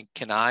and saying,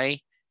 can I,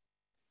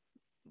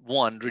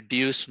 one,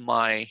 reduce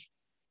my,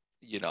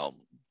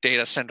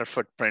 data center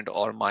footprint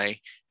or my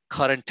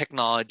current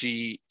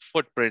technology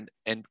footprint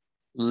and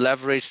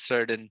leverage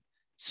certain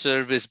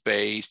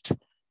service-based,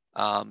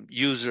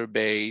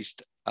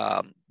 user-based,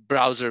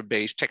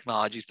 browser-based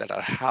technologies that are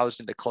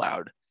housed in the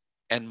cloud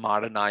and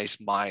modernize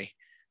my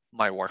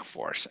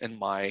workforce and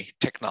my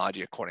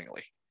technology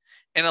accordingly.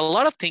 And a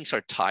lot of things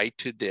are tied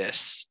to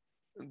this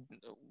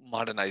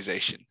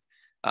modernization.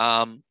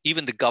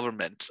 Even the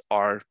governments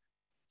are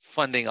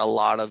funding a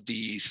lot of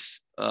these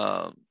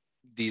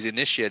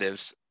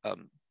initiatives,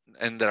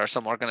 and there are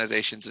some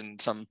organizations in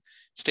some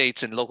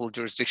states and local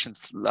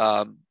jurisdictions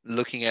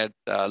looking at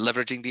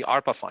leveraging the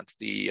ARPA funds,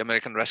 the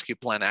American Rescue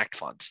Plan Act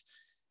funds,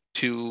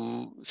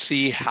 to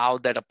see how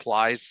that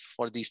applies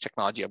for these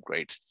technology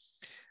upgrades.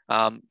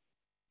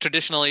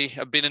 Traditionally,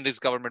 I've been in this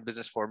government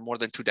business for more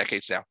than 2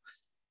 decades now.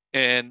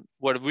 And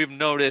what we've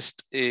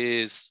noticed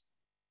is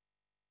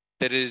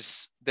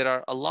there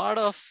are a lot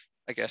of,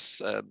 I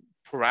guess,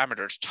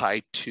 parameters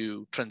tied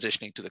to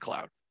transitioning to the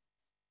cloud.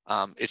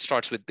 It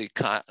starts with the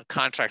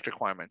contract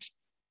requirements.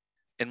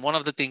 And one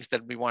of the things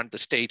that we want the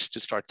states to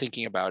start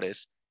thinking about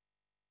is,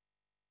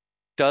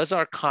 does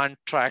our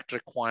contract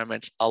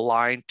requirements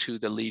align to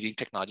the leading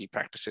technology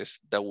practices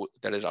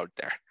that is out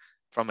there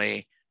from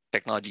a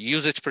technology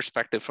usage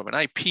perspective, from an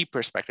IP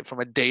perspective, from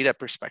a data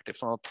perspective,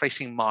 from a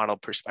pricing model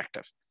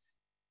perspective?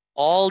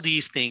 All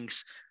these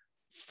things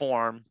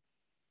form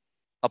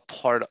a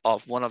part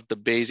of one of the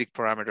basic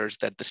parameters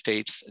that the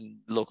states and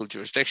local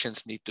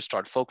jurisdictions need to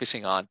start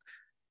focusing on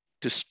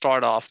to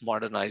start off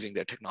modernizing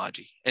their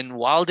technology. And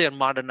while they're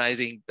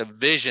modernizing the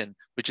vision,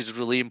 which is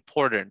really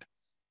important,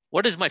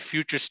 what is my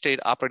future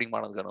state operating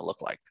model going to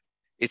look like?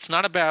 It's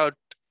not about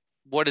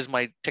what is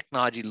my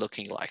technology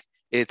looking like.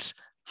 It's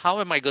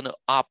how am I going to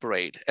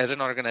operate as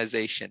an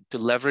organization to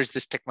leverage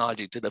this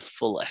technology to the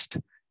fullest?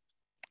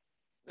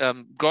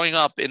 Growing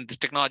up in the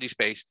technology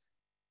space,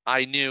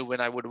 I knew when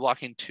I would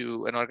walk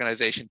into an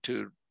organization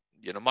to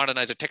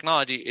modernize a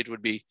technology, it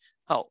would be,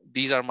 oh,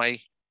 these are my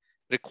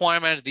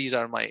requirements. These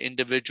are my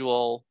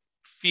individual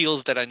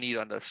fields that I need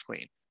on the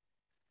screen.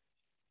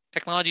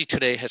 Technology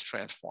today has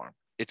transformed.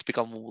 It's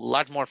become a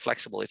lot more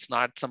flexible. It's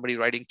not somebody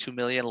writing 2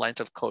 million lines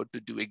of code to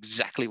do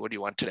exactly what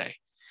you want today.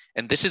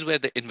 And this is where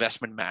the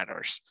investment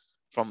matters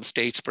from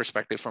state's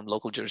perspective, from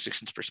local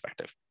jurisdictions'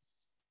 perspective.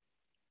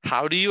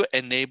 How do you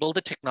enable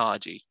the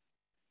technology?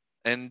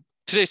 And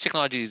today's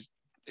technology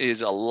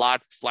is a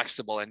lot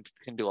flexible and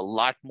can do a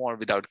lot more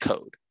without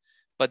code.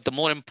 But the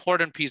more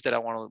important piece that I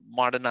want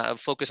to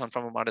focus on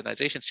from a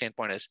modernization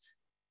standpoint is,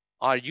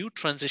 are you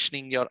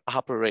transitioning your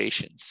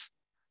operations?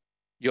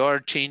 You're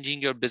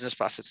changing your business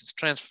processes,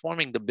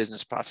 transforming the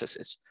business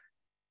processes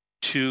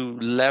to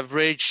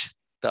leverage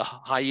the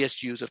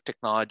highest use of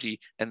technology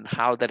and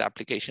how that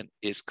application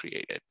is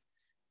created.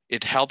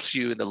 It helps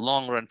you in the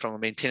long run from a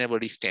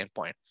maintainability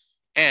standpoint.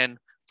 And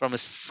from a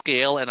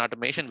scale and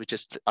automation, which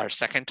is our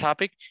second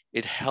topic,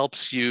 it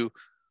helps you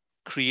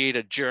create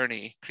a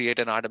journey, create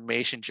an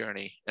automation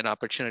journey, an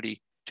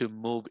opportunity to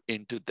move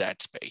into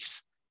that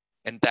space.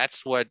 And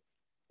that's what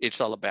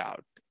it's all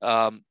about.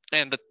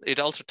 It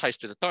also ties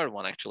to the third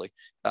one, actually,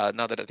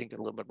 now that I think a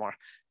little bit more.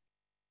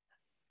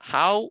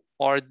 How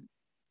are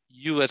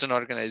you as an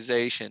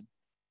organization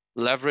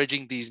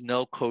leveraging these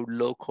no-code,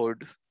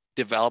 low-code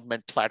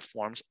development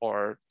platforms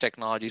or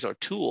technologies or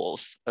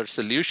tools or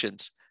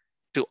solutions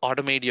to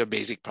automate your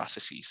basic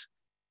processes?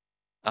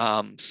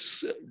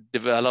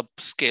 Develop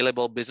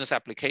scalable business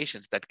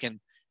applications that can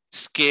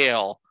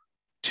scale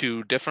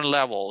to different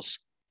levels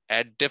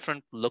at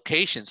different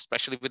locations,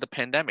 especially with the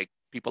pandemic,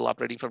 people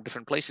operating from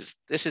different places.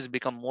 This has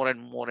become more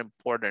and more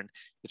important.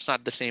 It's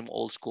not the same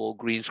old school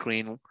green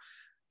screen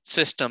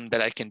system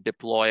that I can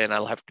deploy, and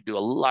I'll have to do a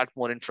lot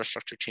more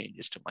infrastructure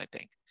changes to my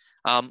thing.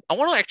 I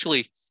want to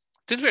actually,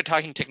 since we're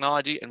talking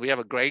technology and we have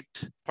a great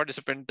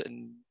participant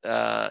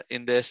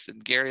in this,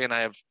 and Gary and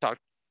I have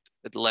talked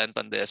at length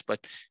on this, but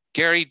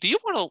Gary, do you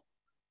want to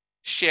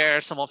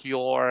share some of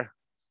your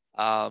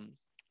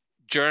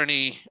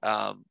journey,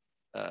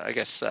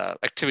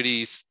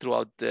 activities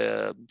throughout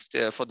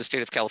for the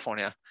state of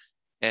California,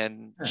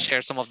 and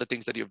share some of the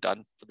things that you've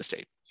done for the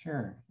state?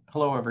 Sure.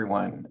 Hello,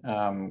 everyone.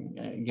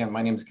 Again,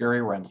 my name is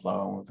Gary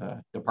Renslow with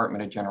the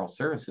Department of General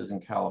Services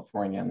in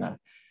California and the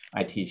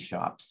IT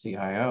shop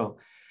CIO.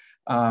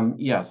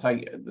 Yes,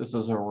 this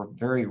is a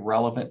very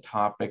relevant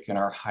topic in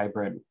our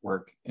hybrid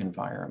work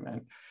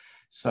environment.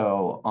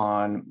 So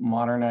on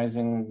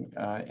modernizing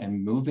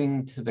and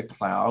moving to the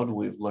cloud,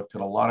 we've looked at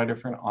a lot of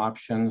different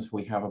options.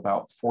 We have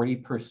about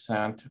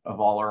 40% of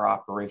all our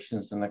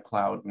operations in the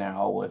cloud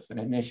now, with an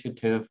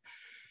initiative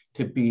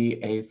to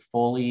be a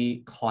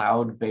fully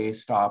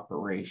cloud-based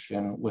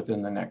operation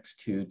within the next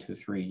 2 to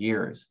 3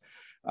 years.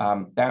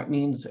 That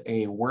means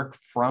a work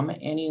from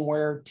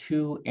anywhere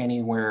to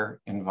anywhere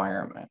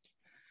environment.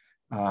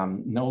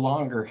 No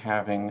longer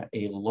having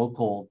a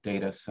local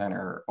data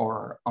center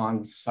or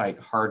on-site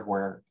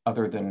hardware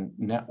other than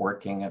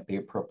networking at the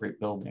appropriate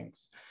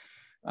buildings.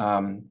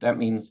 That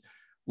means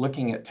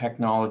looking at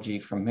technology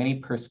from many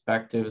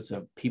perspectives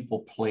of people,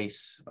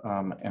 place,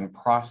 and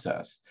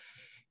process.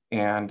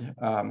 And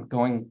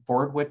going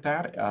forward with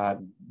that,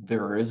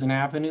 there is an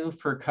avenue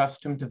for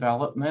custom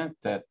development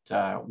that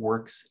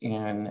works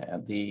in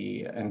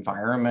the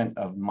environment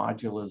of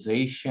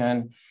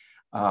modularization,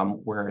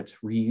 where it's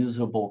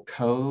reusable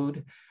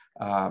code.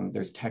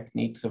 There's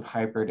techniques of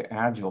hybrid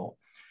agile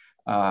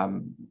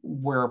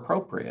where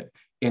appropriate.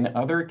 In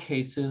other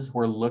cases,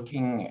 we're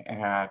looking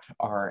at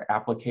our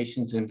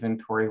applications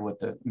inventory with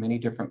the many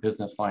different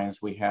business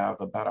lines. We have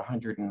about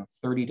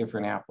 130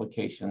 different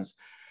applications.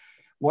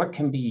 What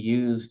can be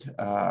used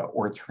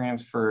or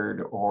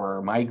transferred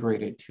or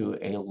migrated to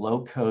a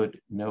low-code,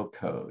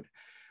 no-code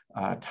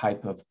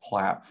type of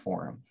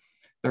platform?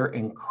 There are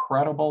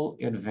incredible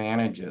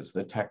advantages.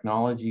 The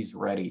technology's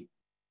ready.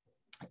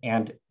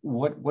 And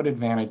what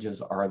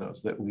advantages are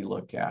those that we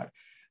look at?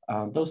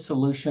 Those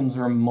solutions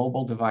are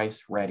mobile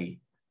device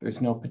ready.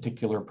 There's no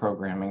particular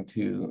programming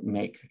to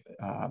make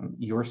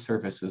your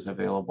services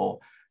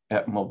available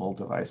at mobile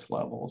device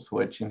levels,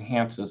 which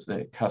enhances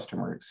the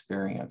customer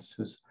experience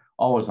who's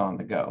always on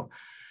the go.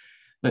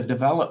 The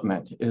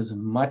development is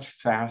much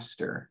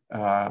faster.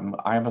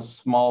 I have a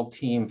small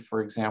team,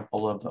 for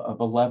example, of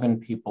 11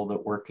 people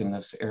that work in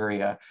this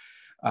area.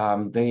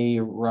 They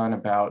run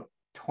about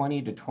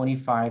 20 to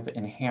 25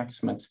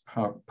 enhancements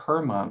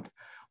per month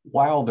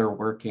while they're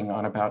working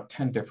on about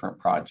 10 different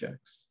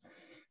projects.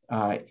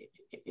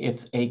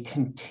 It's a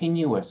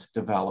continuous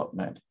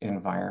development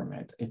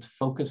environment. It's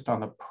focused on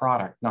the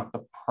product, not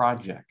the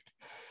project.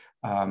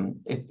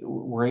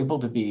 We're able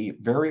to be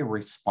very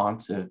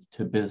responsive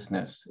to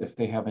business. If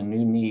they have a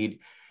new need,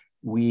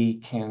 we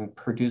can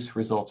produce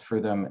results for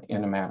them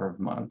in a matter of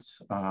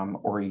months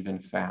or even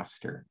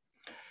faster.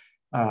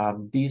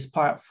 These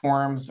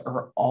platforms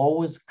are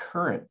always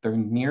current. They're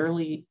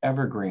nearly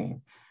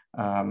evergreen.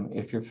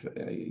 If you're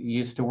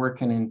used to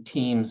working in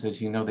teams,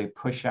 as you know, they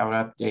push out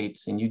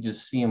updates and you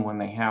just see them when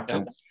they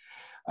happen.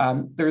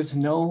 Yep. There's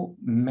no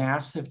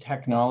massive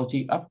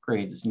technology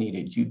upgrades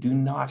needed. You do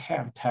not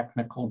have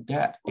technical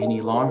debt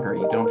any longer.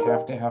 You don't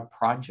have to have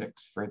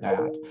projects for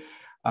that.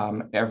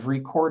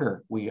 Every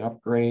quarter, we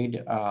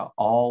upgrade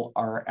all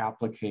our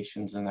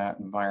applications in that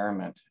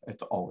environment.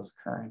 It's always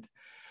current.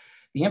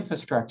 The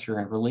infrastructure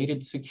and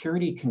related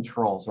security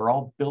controls are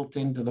all built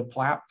into the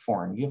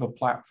platform. You have a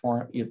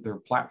platform, there are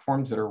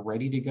platforms that are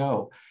ready to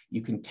go.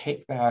 You can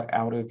take that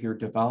out of your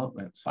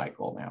development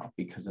cycle now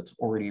because it's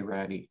already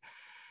ready.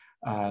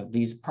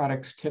 These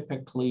products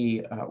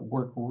typically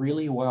work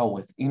really well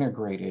with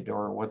integrated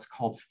or what's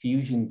called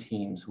fusion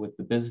teams with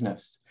the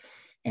business.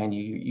 And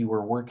you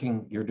are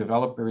working, your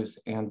developers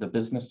and the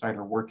business side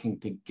are working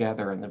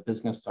together, and the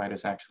business side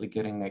is actually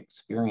getting the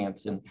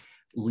experience in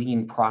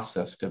lean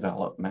process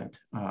development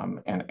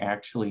and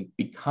actually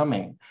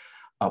becoming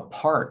a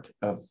part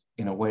of,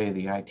 in a way,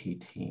 the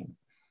IT team.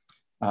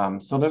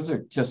 So those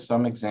are just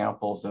some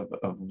examples of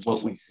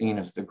what we've seen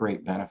as the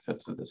great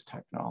benefits of this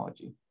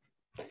technology.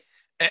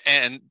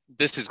 And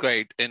this is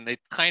great. And it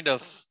kind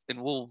of,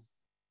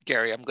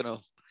 Gary,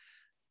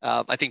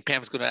 I think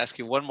Pam's going to ask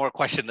you one more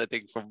question, I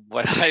think, from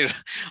what I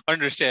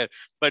understand.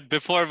 But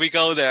before we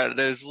go there,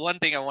 there's one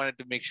thing I wanted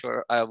to make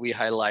sure we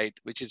highlight,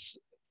 which is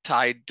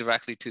tied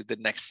directly to the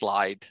next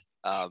slide.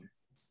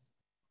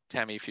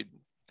 Tammy,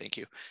 thank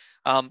you.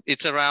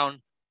 It's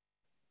around,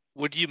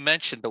 would you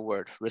mention the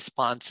word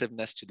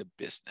responsiveness to the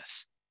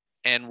business?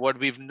 And what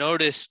we've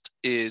noticed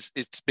is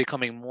it's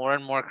becoming more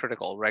and more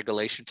critical.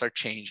 Regulations are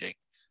changing.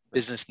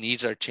 Business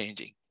needs are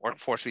changing.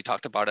 Workforce, we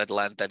talked about at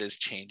length, that is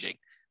changing.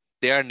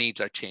 Their needs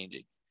are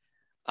changing.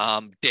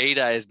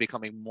 Data is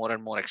becoming more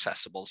and more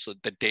accessible. So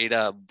the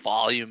data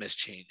volume is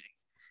changing.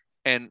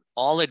 And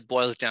all it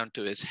boils down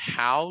to is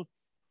how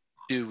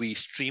do we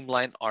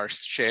streamline our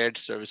shared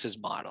services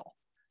model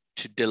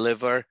to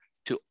deliver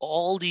to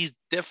all these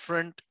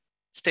different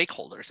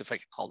stakeholders, if I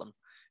can call them,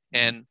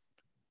 and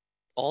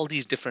all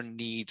these different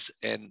needs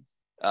and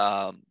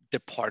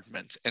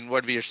departments. And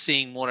what we are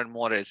seeing more and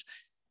more is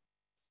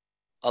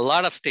a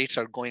lot of states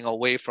are going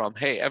away from,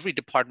 hey, every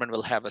department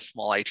will have a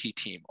small IT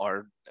team,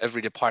 or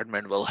every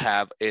department will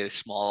have a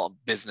small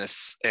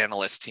business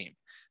analyst team.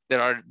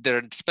 There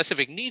are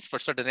specific needs for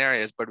certain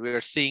areas, but we are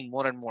seeing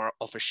more and more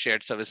of a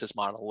shared services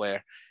model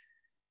where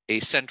a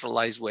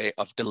centralized way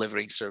of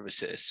delivering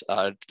services,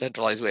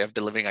 centralized way of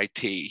delivering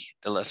IT,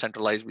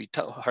 we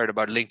heard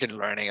about LinkedIn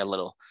Learning a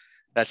little.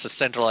 That's a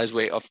centralized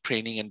way of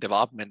training and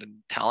development and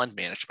talent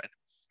management.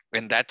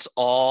 And that's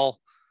all,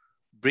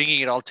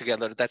 bringing it all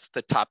together, that's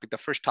the topic. The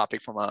first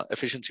topic from an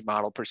efficiency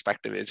model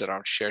perspective is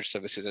around shared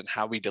services and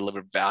how we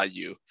deliver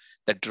value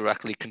that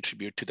directly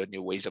contribute to the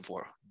new ways of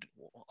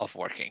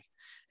working.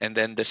 And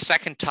then the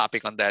second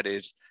topic on that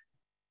is,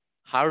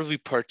 how do we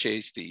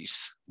purchase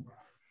these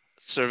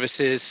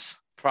services,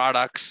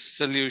 products,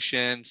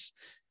 solutions,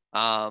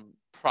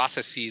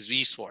 processes,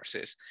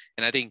 resources?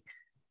 And I think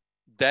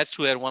that's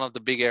where one of the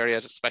big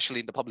areas,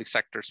 especially in the public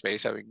sector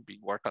space, having been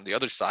worked on the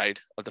other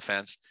side of the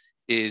fence,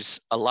 is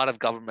a lot of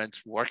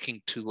governments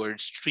working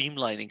towards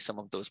streamlining some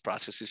of those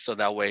processes. So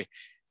that way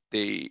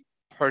the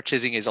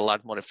purchasing is a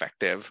lot more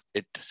effective.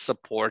 It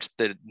supports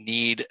the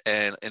need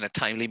and in a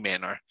timely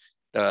manner,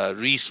 the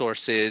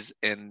resources,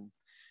 and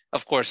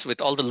of course, with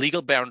all the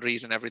legal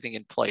boundaries and everything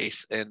in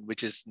place, and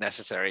which is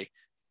necessary.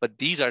 But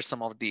these are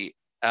some of the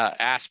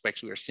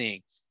aspects we are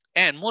seeing.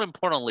 And more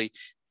importantly,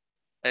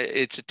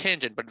 it's a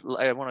tangent, but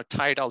I want to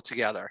tie it all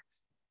together.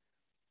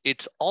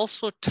 It's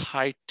also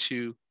tied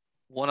to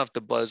one of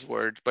the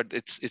buzzwords, but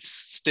it's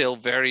still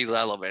very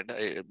relevant.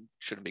 I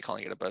shouldn't be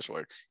calling it a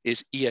buzzword,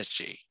 is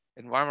ESG,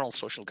 environmental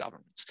social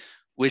governance,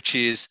 which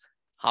is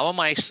how am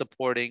I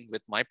supporting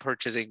with my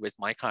purchasing, with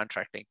my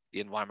contracting, the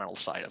environmental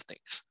side of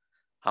things?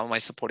 How am I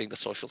supporting the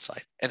social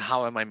side? And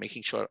how am I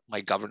making sure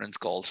my governance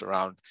goals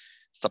around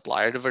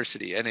supplier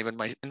diversity and even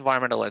my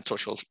environmental and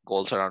social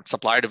goals around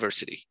supplier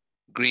diversity,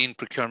 green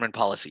procurement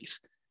policies,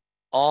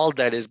 all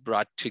that is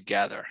brought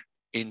together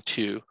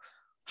into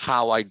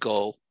how I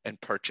go and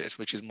purchase,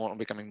 which is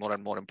becoming more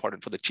and more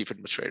important for the chief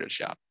administrator's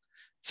job.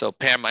 So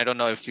Pam, I don't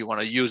know if you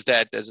want to use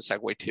that as a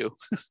segue to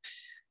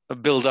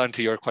build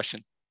onto your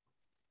question.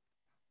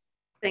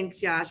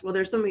 Thanks, Josh. Well,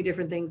 there's so many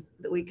different things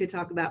that we could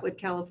talk about with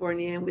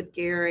California and with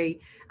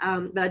Gary,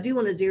 but I do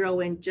want to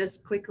zero in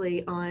just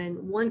quickly on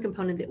one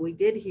component that we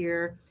did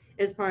hear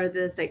as part of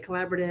the state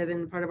collaborative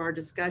and part of our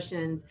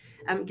discussions.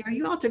 Gary,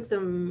 you all took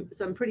some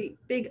pretty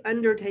big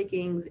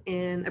undertakings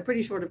in a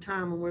pretty short of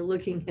time when we're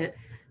looking at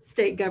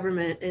state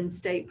government and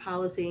state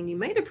policy, and you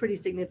made a pretty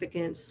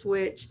significant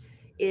switch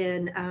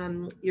in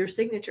your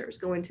signatures,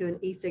 going to an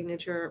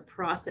e-signature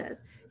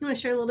process. You want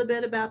to share a little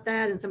bit about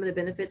that and some of the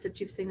benefits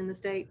that you've seen in the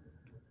state?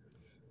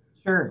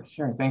 Sure,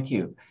 thank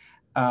you.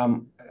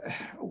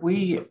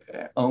 We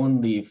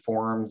own the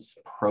forms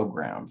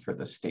program for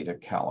the state of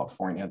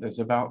California. There's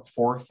about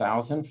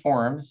 4,000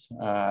 forms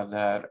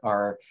that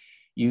are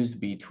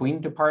used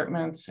between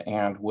departments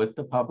and with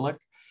the public.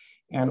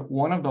 And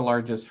one of the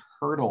largest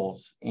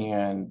hurdles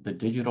in the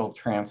digital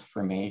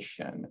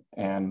transformation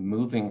and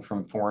moving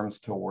from forms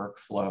to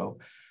workflow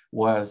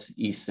was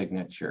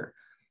e-signature.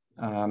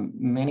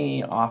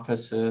 Many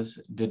offices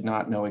did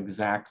not know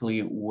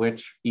exactly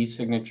which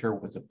e-signature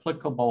was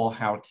applicable,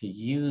 how to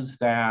use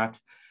that,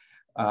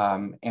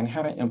 and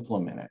how to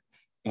implement it.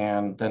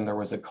 And then there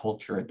was a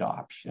culture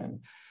adoption.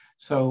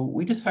 So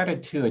we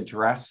decided to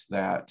address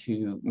that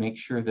to make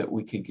sure that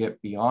we could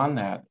get beyond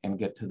that and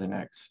get to the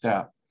next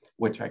step,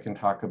 which I can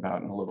talk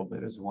about in a little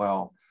bit as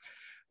well.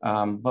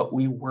 But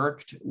we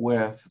worked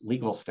with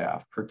legal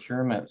staff,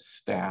 procurement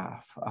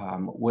staff,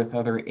 with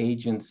other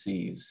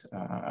agencies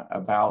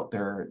about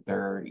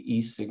their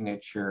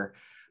e-signature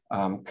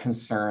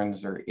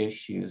concerns or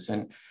issues.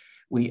 And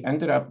we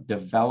ended up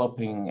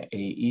developing a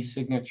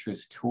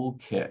e-signatures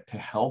toolkit to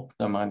help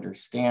them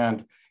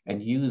understand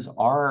and use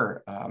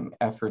our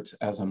efforts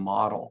as a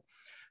model.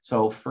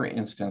 So for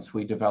instance,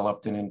 we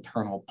developed an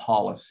internal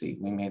policy.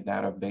 We made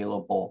that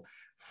available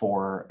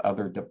for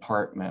other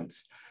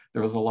departments.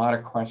 There was a lot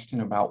of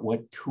question about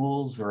what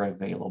tools are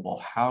available,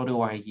 how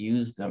do I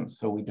use them?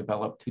 So we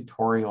developed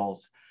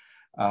tutorials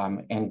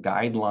and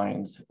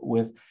guidelines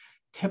with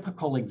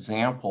typical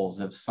examples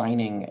of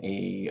signing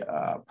a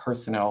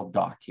personnel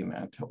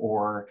document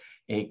or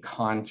a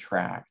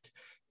contract,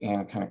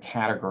 and kind of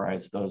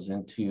categorize those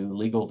into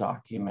legal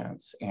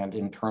documents and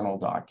internal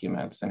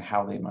documents and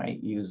how they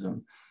might use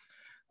them.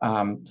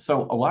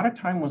 So a lot of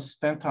time was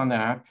spent on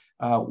that,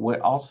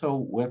 also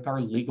with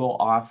our legal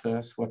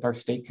office, with our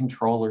state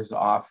controller's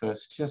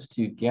office, just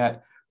to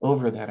get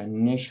over that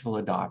initial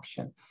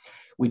adoption.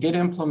 We did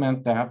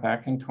implement that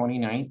back in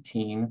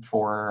 2019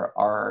 for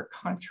our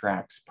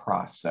contracts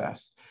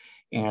process.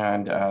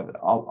 And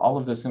all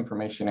of this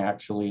information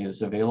actually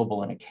is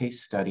available in a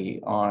case study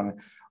on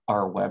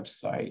our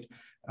website.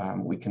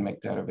 We can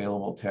make that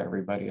available to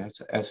everybody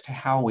as to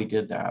how we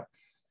did that.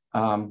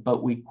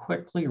 But we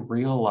quickly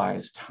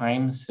realized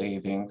time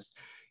savings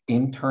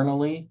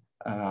internally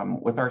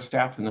with our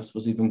staff, and this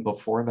was even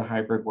before the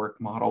hybrid work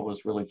model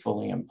was really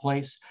fully in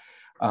place.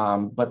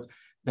 But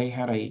they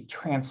had a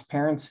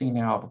transparency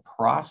now of the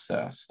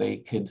process. They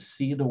could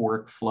see the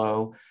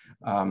workflow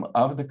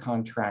of the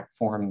contract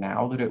form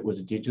now that it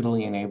was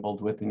digitally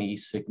enabled with an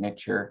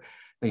e-signature.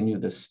 They knew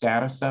the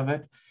status of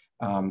it.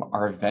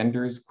 Our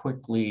vendors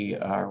quickly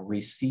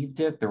received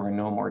it. There were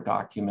no more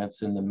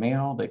documents in the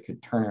mail. They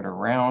could turn it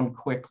around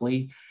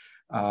quickly.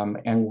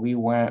 And we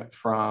went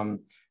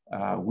from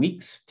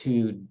weeks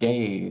to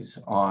days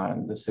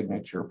on the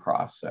signature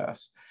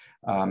process.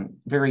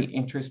 Very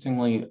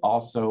interestingly,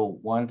 also,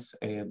 once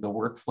the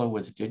workflow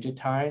was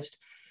digitized,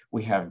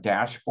 we have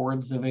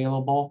dashboards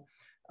available.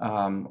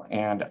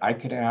 And I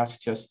could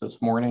ask just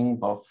this morning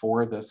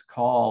before this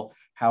call,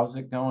 how's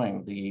it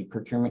going? The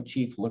procurement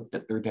chief looked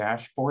at their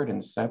dashboard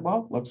and said,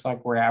 well, looks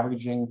like we're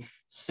averaging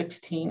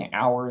 16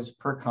 hours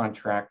per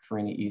contract for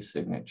an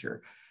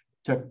e-signature.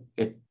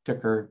 It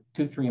took her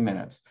 2-3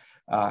 minutes.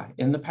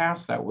 In the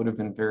past, that would have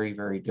been very,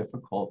 very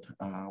difficult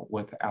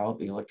without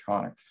the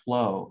electronic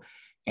flow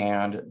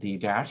and the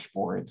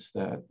dashboards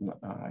that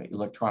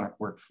electronic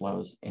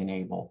workflows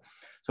enable.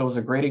 So it was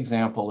a great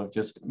example of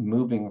just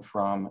moving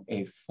from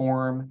a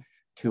form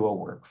to a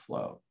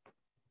workflow.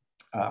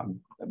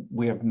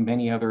 We have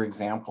many other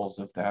examples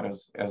of that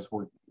as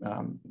we're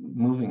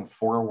moving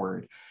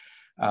forward.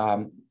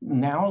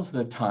 Now's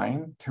the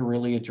time to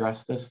really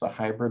address this. The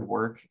hybrid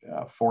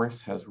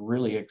workforce has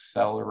really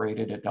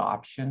accelerated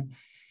adoption.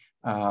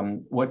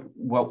 What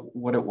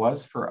it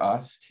was for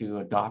us to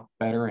adopt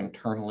better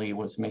internally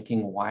was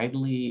making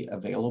widely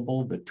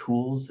available the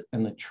tools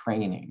and the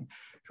training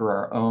through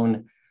our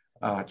own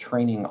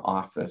training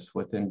office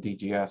within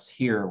DGS.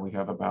 Here we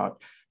have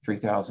about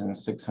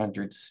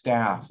 3,600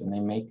 staff, and they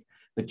make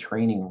the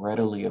training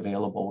readily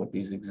available with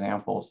these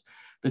examples.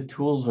 The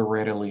tools are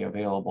readily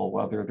available,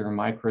 whether they're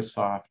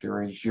Microsoft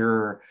or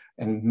Azure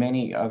and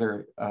many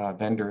other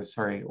vendors,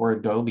 or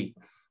Adobe.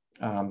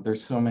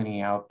 There's so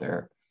many out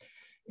there.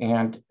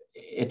 And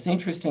it's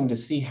interesting to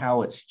see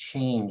how it's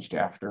changed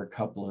after a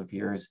couple of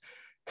years.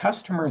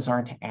 Customers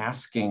aren't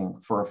asking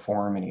for a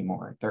form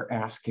anymore. They're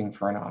asking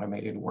for an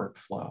automated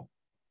workflow.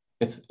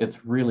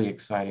 It's really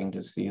exciting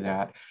to see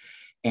that.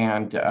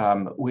 And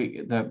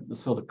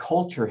so the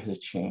culture has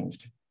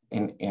changed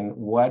in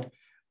what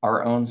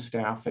our own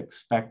staff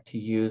expect to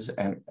use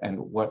and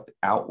what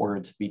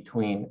outwards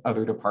between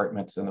other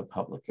departments and the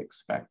public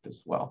expect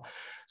as well.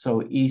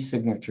 So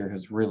e-signature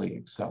has really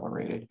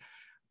accelerated.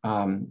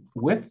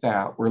 With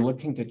that, we're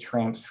looking to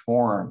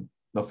transform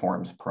the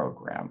forms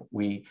program.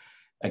 We,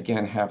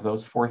 again, have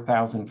those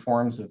 4,000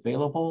 forms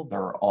available.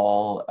 They're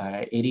all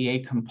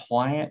ADA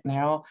compliant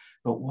now,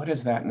 but what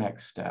is that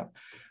next step?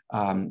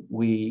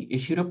 We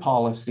issued a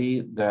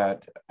policy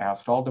that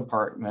asked all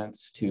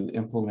departments to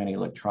implement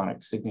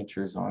electronic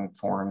signatures on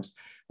forms.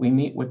 We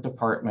meet with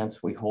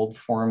departments, we hold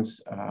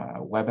forms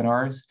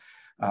webinars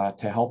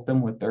to help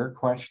them with their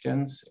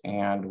questions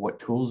and what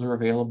tools are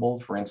available.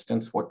 For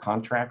instance, what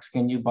contracts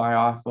can you buy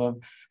off of?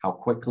 How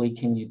quickly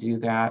can you do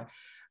that?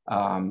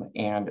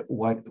 And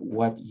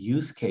what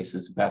use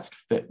cases best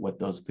fit with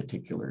those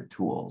particular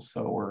tools.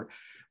 So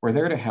we're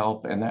there to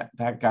help, and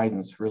that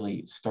guidance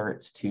really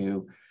starts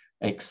to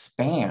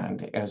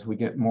expand as we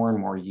get more and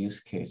more use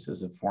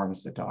cases of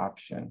forms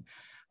adoption.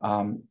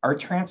 Our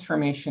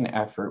transformation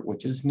effort,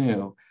 which is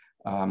new,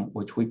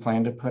 which we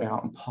plan to put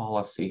out in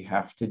policy,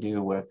 have to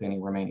do with any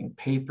remaining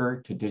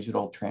paper to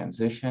digital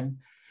transition.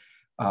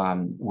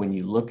 When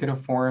you look at a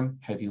form,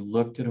 have you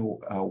looked at a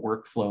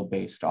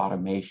workflow-based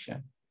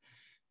automation?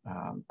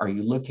 Are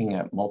you looking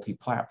at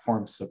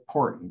multi-platform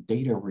support and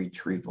data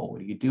retrieval? What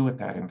do you do with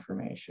that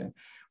information?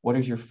 What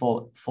is your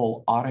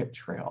full audit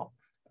trail?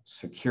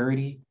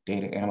 Security,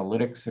 data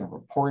analytics and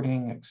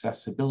reporting,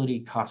 accessibility,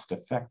 cost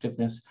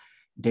effectiveness,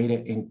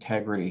 data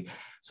integrity.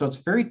 So it's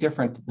very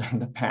different than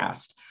the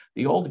past.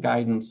 The old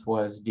guidance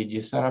was, did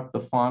you set up the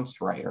fonts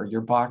right? Are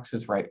your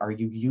boxes right? Are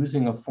you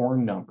using a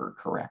form number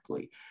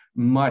correctly?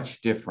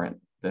 Much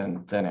different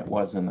than it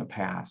was in the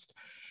past.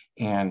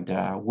 And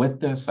with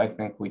this, I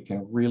think we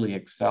can really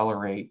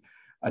accelerate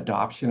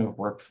adoption of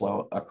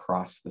workflow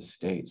across the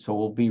state. So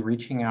we'll be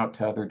reaching out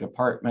to other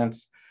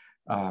departments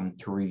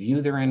to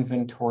review their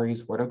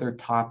inventories. What are their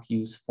top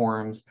use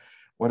forms?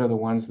 What are the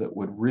ones that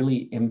would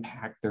really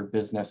impact their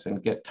business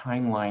and get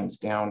timelines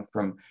down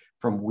from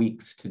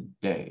weeks to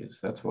days?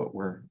 That's what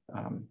we're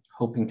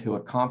hoping to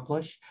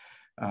accomplish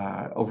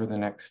over the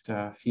next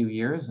few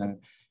years, and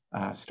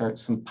start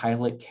some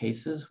pilot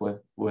cases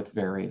with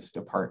various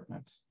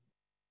departments.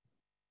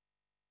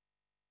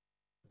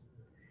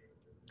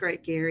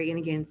 Great, Gary. And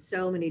again,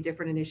 so many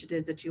different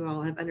initiatives that you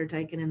all have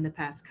undertaken in the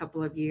past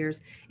couple of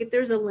years. If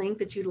there's a link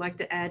that you'd like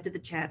to add to the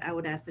chat, I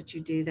would ask that you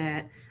do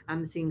that.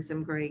 I'm seeing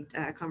some great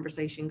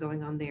conversation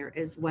going on there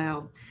as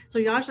well. So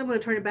Yash, I'm going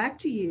to turn it back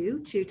to you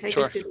to take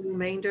us through the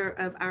remainder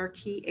of our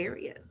key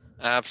areas.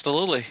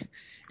 Absolutely.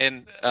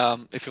 And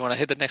if you want to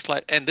hit the next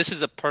slide, and this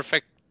is a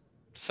perfect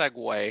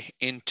segue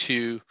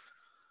into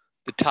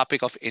the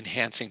topic of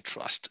enhancing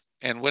trust.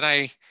 And when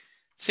I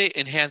say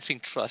enhancing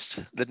trust,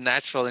 the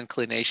natural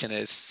inclination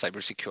is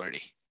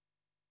cybersecurity.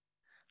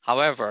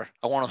 However,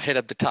 I want to hit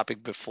up the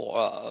topic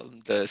before,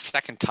 the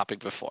second topic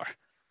before.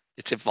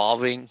 It's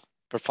evolving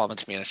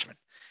performance management.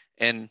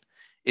 And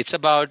it's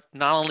about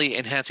not only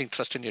enhancing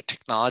trust in your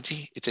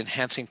technology, it's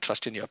enhancing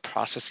trust in your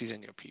processes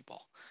and your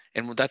people.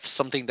 And that's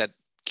something that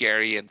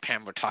Gary and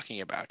Pam were talking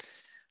about.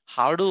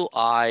 How do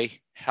I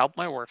help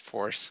my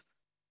workforce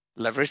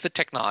leverage the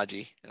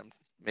technology? And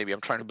maybe I'm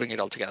trying to bring it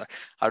all together.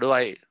 How do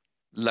I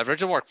leverage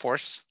the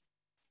workforce,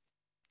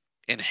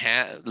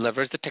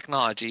 leverage the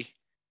technology,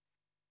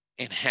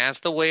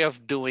 enhance the way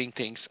of doing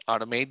things,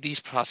 automate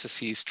these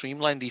processes,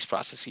 streamline these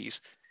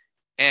processes,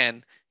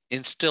 and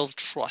instill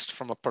trust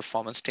from a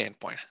performance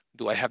standpoint?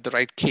 Do I have the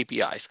right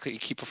KPIs,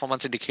 key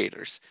performance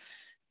indicators?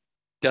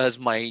 Does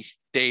my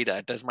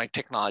data, does my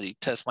technology,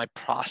 does my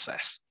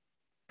process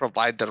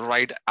provide the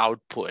right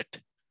output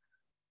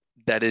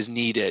that is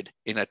needed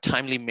in a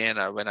timely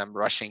manner when I'm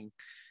rushing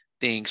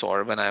things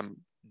or when I'm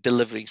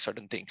delivering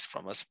certain things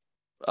from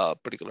a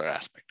particular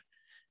aspect?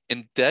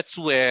 And that's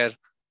where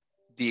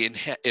the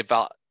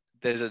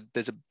there's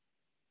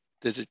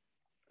a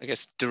I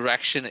guess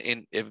direction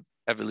in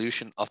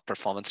evolution of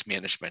performance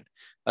management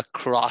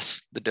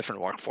across the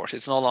different workforce.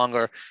 It's no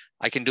longer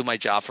I can do my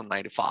job from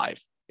 9 to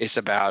 5. It's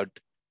about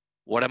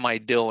what am I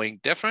doing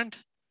different?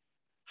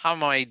 How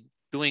am I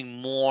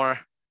doing more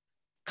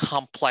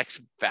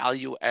complex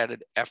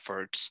value-added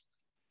efforts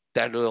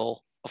that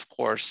will, of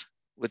course,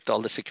 with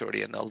all the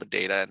security and all the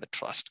data and the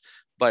trust,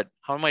 but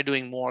how am I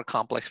doing more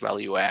complex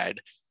value add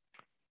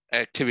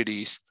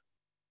activities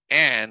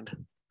and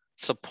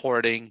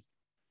supporting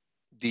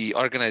the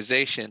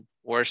organization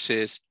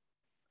versus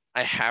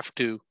I have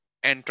to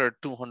enter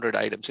 200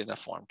 items in a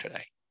form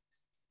today?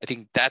 I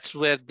think that's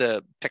where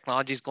the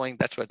technology is going.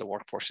 That's where the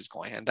workforce is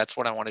going. And that's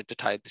what I wanted to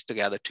tie this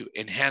together to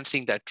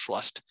enhancing that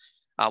trust.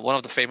 One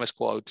of the famous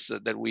quotes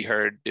that we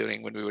heard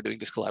when we were doing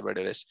this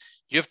collaborative is,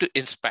 you have to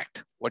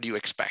inspect what you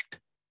expect.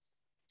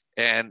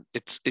 And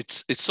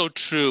it's so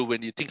true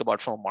when you think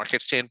about from a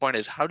market standpoint,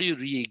 is how do you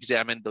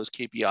re-examine those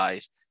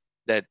KPIs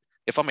that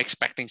if I'm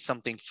expecting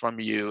something from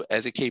you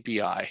as a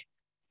KPI,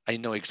 I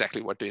know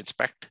exactly what to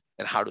inspect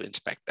and how to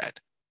inspect that.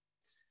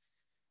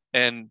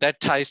 And that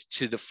ties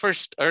to the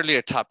first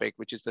earlier topic,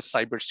 which is the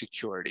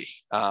cybersecurity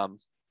on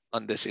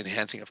this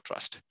enhancing of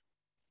trust.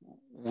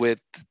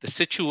 With the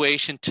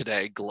situation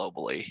today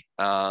globally,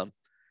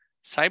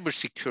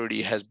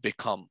 cybersecurity has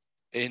become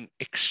an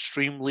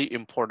extremely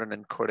important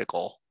and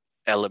critical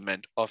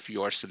element of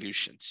your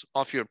solutions,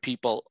 of your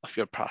people, of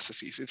your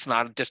processes. It's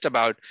not just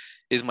about,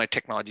 is my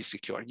technology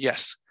secure?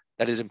 Yes,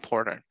 that is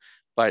important,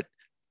 but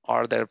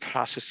are there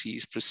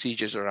processes,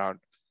 procedures around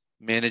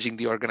managing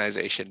the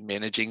organization,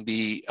 managing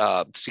the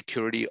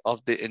security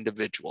of the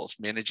individuals,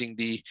 managing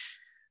the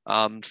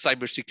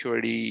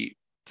cybersecurity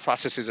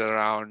processes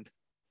around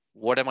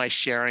what am I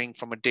sharing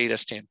from a data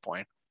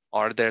standpoint?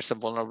 Are there some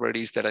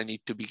vulnerabilities that I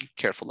need to be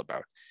careful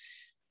about?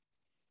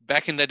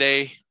 Back in the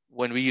day,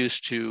 when we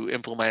used to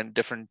implement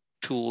different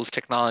tools,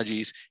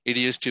 technologies, there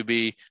used to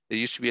be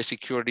a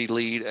security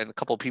lead and a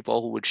couple of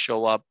people who would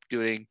show up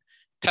doing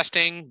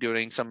testing,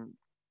 doing some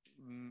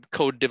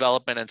code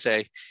development and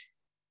say,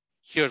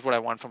 here's what I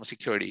want from a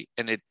security.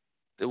 And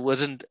there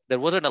wasn't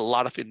a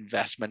lot of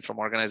investment from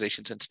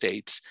organizations and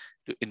states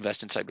to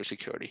invest in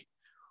cybersecurity.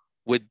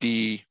 With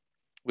the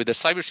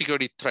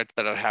cybersecurity threats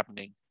that are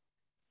happening,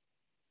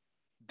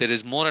 there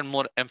is more and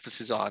more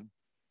emphasis on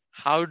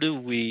how do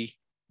we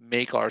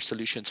make our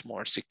solutions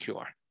more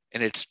secure.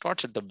 And it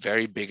starts at the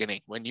very beginning.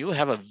 When you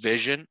have a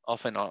vision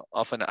of an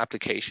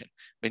application,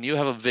 when you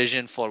have a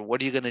vision for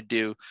what are you going to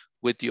do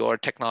with your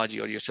technology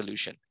or your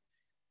solution,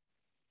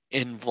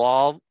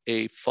 involve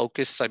a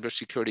focused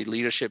cybersecurity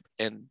leadership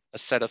and a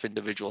set of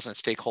individuals and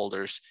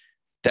stakeholders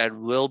that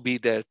will be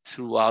there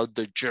throughout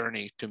the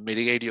journey to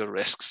mitigate your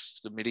risks,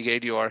 to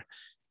mitigate your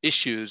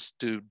issues,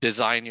 to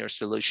design your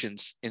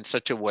solutions in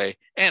such a way,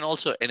 and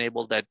also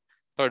enable that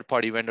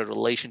third-party vendor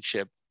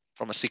relationship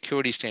from a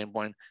security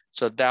standpoint.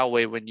 So that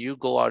way, when you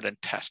go out and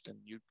test and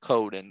you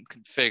code and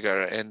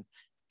configure and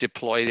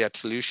deploy that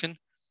solution,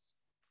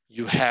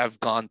 you have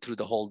gone through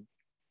the whole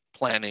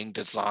planning,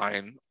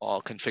 design,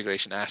 all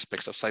configuration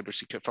aspects of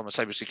cybersecurity from a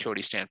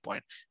cybersecurity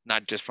standpoint,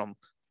 not just from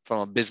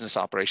a business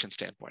operation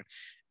standpoint.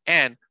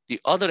 And the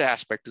other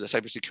aspect of the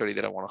cybersecurity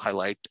that I want to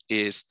highlight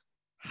is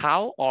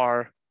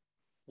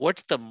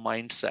what's the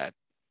mindset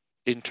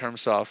in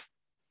terms of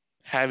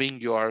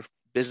having your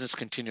business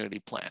continuity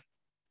plan,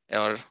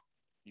 or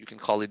you can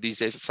call it these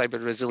days a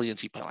cyber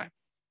resiliency plan.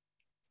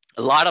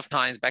 A lot of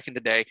times back in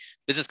the day,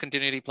 business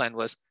continuity plan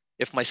was,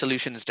 if my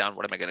solution is down,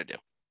 what am I going to do?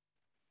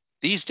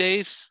 These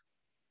days,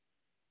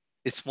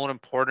 it's more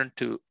important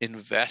to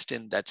invest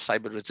in that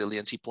cyber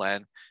resiliency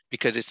plan,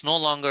 because it's no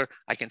longer,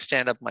 I can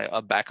stand up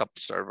a backup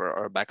server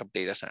or a backup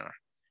data center.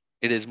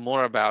 It is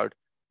more about,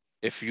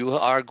 if you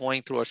are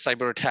going through a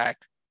cyber attack,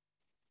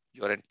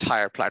 your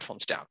entire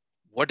platform's down.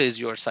 What is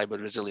your cyber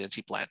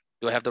resiliency plan?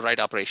 Do I have the right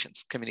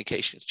operations,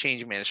 communications,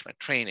 change management,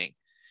 training,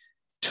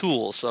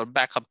 tools or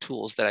backup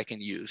tools that I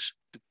can use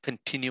to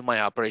continue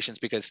my operations?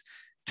 Because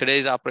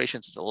today's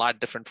operations is a lot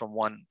different from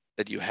one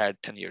that you had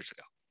 10 years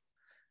ago.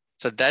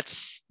 So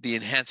that's the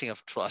enhancing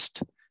of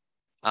trust.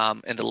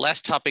 And the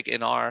last topic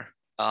in our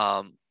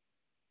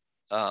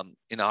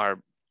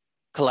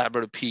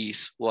collaborative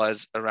piece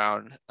was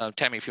around,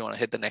 Tammy, if you want to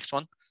hit the next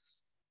one.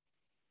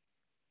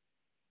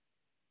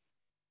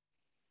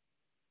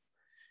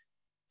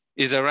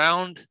 Is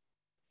around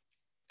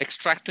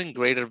extracting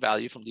greater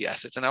value from the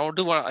assets. And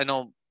I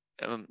know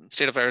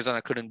State of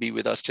Arizona couldn't be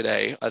with us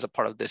today as a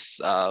part of this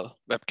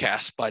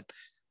webcast, but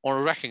I want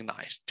to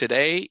recognize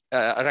today,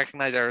 I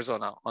recognize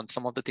Arizona on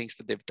some of the things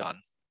that they've done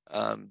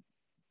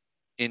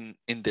in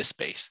this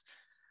space.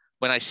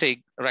 When I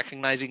say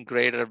recognizing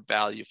greater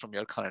value from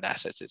your current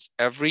assets, it's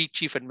every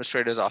chief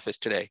administrator's office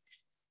today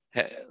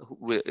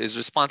is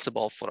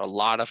responsible for a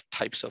lot of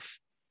types of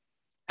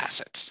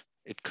assets.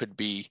 It could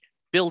be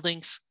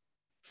buildings,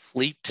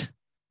 fleet,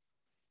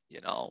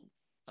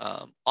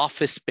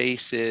 office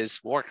spaces,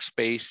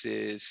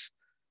 workspaces,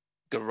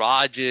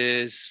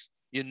 garages,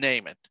 you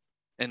name it,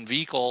 and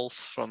vehicles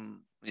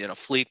from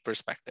fleet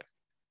perspective.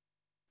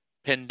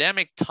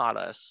 Pandemic taught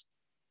us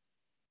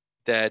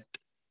that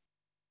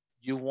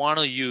you want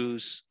to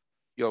use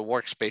your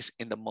workspace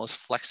in the most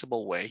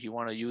flexible way. You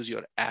want to use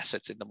your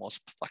assets in the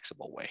most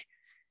flexible way.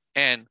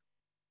 And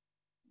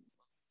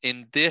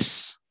in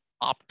this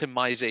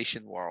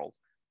optimization world,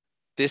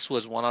 this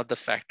was one of the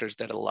factors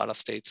that a lot of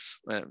states,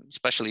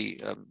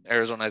 especially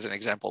Arizona as an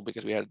example,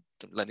 because we had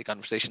some lengthy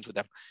conversations with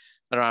them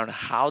around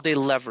how they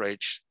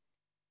leverage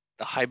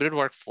the hybrid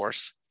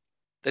workforce,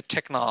 the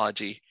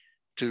technology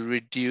to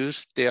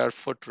reduce their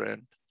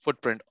footprint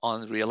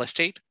on real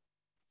estate,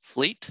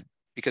 fleet,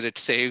 because it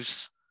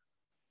saves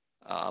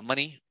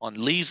money on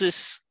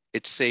leases,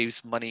 it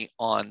saves money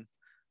on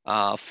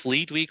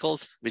fleet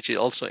vehicles, which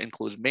also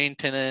includes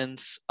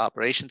maintenance,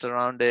 operations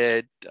around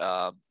it,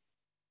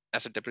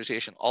 asset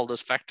depreciation, all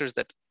those factors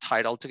that tie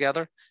it all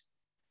together.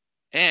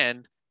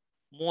 And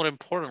more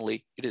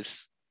importantly, it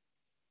is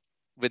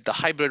with the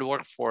hybrid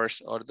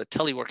workforce or the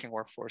teleworking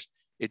workforce,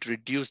 it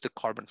reduced the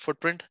carbon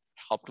footprint,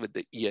 helped with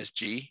the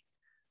ESG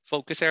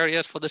focus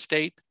areas for the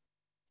state.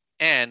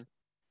 And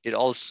it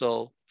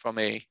also, from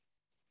a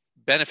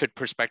benefit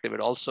perspective, it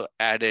also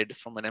added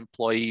from an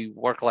employee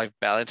work-life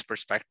balance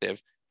perspective,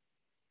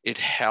 it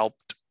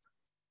helped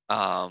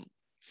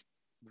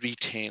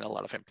retain a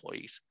lot of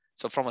employees.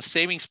 So from a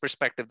savings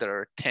perspective, that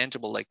are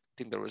tangible, like I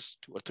think there was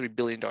 $2 or $3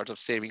 billion of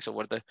savings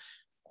over the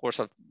course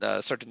of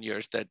certain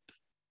years that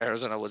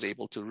Arizona was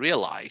able to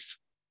realize.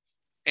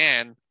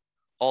 And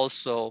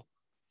also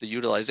the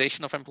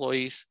utilization of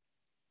employees,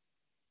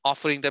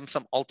 offering them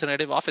some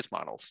alternative office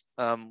models.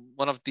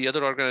 One of the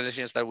other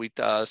organizations that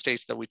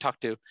states that we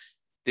talked to,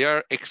 they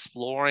are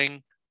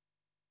exploring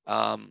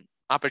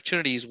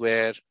opportunities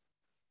where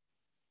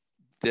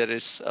there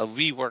is a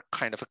WeWork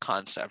kind of a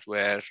concept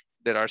where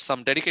there are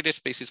some dedicated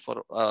spaces for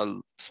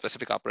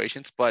specific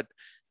operations, but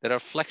there are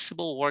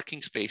flexible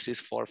working spaces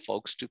for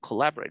folks to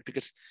collaborate,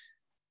 because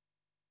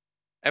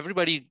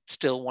everybody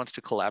still wants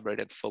to collaborate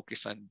and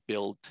focus and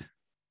build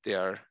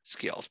their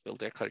skills, build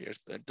their careers,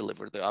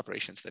 deliver the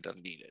operations that are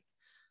needed.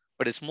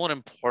 But it's more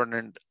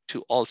important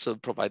to also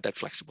provide that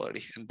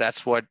flexibility. And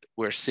that's what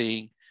we're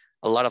seeing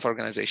a lot of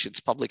organizations,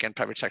 public and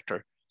private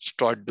sector,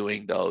 start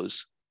doing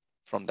those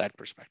from that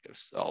perspective.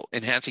 So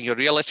enhancing your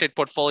real estate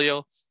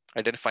portfolio,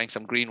 identifying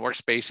some green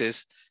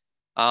workspaces,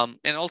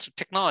 and also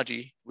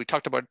technology. We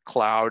talked about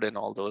cloud and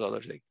all those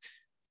other things.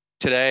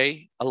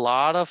 Today, a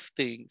lot of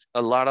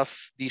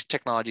these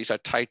technologies are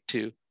tied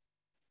to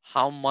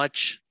how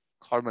much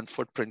carbon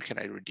footprint can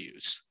I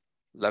reduce,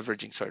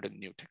 leveraging certain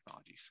new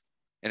technologies.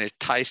 And it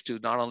ties to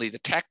not only the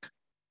tech,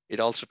 it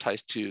also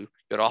ties to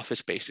your office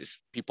spaces.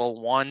 People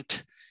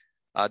want,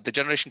 the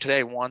generation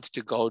today wants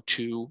to go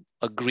to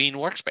a green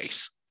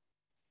workspace.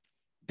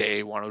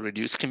 They want to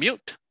reduce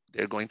commute.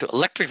 They're going to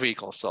electric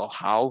vehicles. So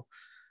how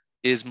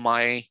is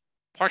my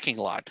parking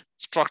lot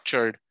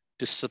structured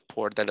to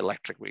support that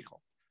electric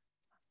vehicle?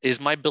 Is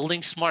my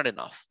building smart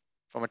enough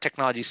from a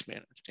technology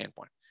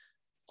standpoint?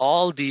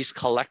 All these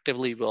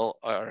collectively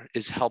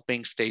is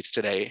helping states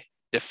today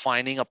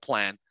defining a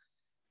plan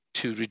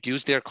to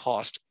reduce their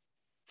cost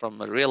from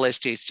a real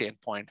estate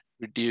standpoint,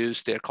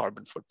 reduce their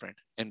carbon footprint,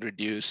 and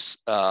reduce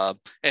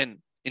and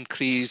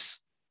increase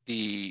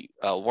the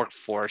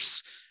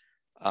workforce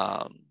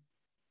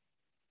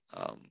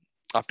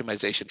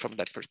optimization from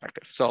that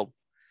perspective. So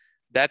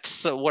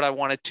that's what I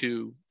wanted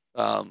to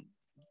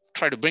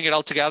try to bring it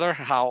all together,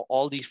 how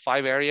all these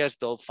 5 areas,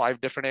 those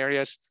 5 different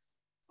areas,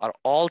 are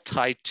all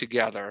tied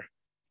together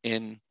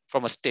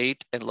from a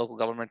state and local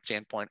government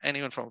standpoint, and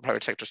even from a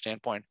private sector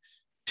standpoint,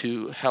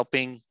 to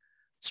helping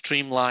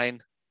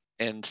streamline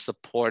and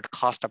support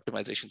cost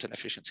optimizations and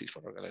efficiencies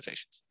for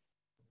organizations.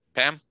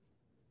 Pam?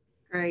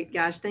 Great,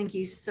 gosh, thank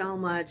you so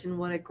much. And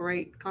what a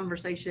great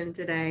conversation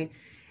today.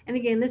 And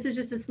again, this is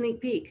just a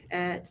sneak peek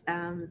at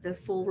the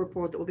full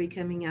report that will be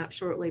coming out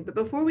shortly. But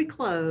before we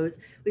close,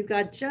 we've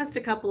got just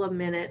a couple of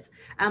minutes.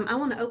 I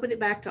want to open it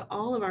back to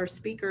all of our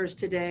speakers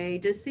today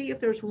to see if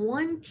there's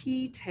one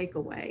key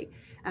takeaway.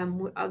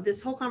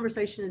 This whole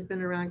conversation has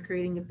been around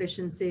creating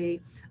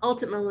efficiency.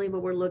 Ultimately,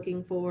 what we're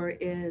looking for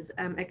is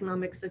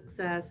economic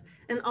success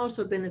and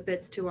also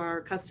benefits to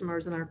our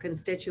customers and our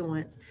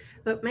constituents.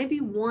 But maybe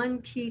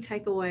one key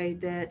takeaway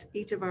that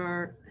each of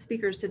our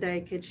speakers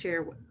today could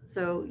share.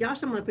 So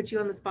Yash, I'm going to put you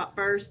on the spot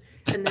first,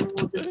 and then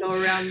we'll just go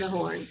around the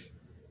horn.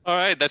 All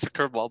right, that's a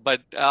curveball,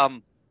 but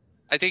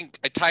I think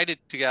I tried to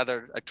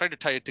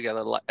tie it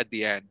together at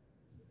the end.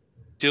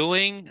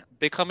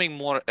 Becoming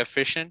more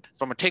efficient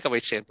from a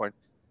takeaway standpoint.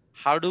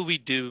 How do we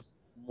do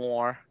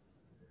more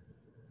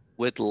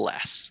with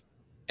less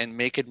and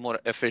make it more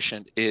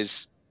efficient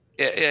is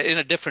in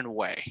a different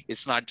way.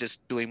 It's not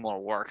just doing more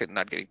work and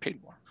not getting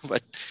paid more,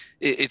 but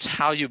it's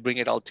how you bring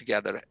it all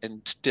together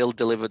and still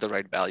deliver the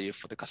right value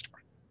for the customer.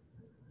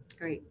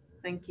 Great,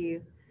 thank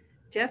you.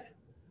 Jeff?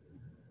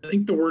 I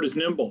think the word is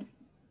nimble.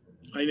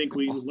 I think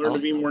we learned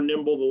to be more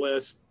nimble the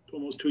last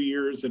almost 2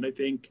 years. And I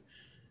think,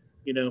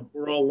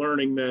 we're all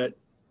learning that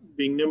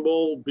being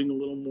nimble, being a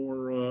little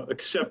more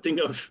accepting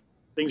of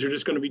things are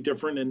just going to be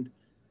different,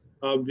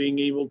 and being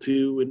able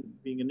to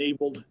and being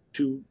enabled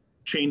to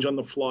change on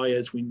the fly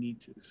as we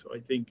need to. So I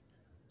think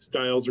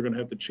styles are going to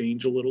have to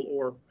change a little,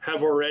 or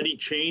have already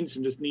changed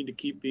and just need to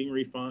keep being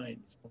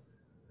refined. So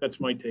that's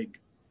my take.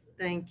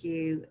 Thank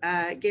you.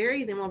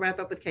 Gary, then we'll wrap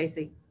up with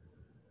Casey.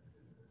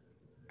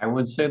 I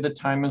would say the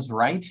time is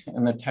right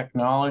and the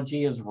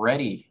technology is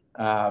ready.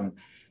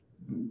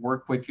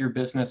 Work with your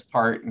business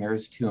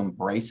partners to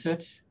embrace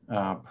it,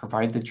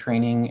 provide the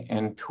training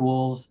and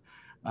tools.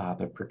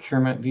 The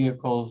procurement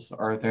vehicles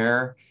are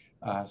there.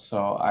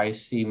 So I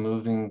see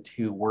moving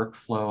to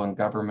workflow and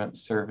government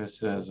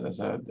services as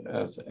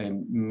a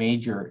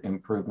major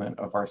improvement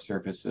of our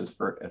services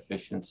for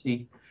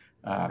efficiency,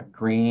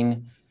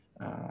 green,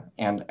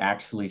 and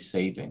actually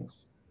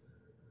savings.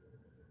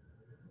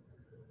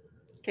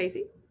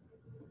 Casey?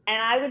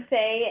 And I would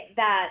say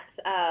that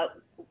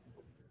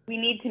we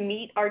need to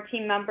meet our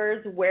team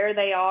members where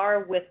they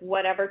are with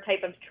whatever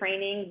type of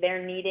training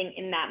they're needing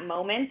in that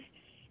moment.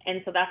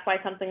 And so that's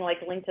why something like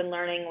LinkedIn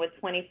Learning with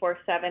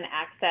 24/7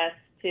 access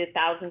to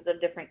thousands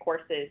of different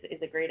courses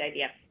is a great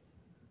idea.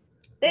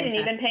 They didn't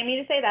even pay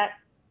me to say that.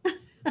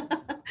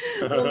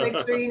 We'll make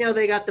sure you know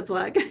they got the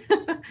plug.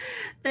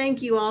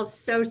 Thank you all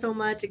so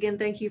much. Again,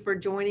 thank you for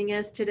joining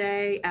us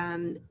today.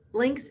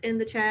 Links in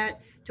the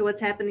chat to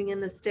what's happening in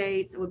the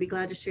states. We'll be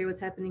glad to share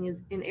what's happening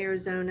in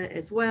Arizona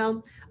as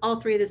well. All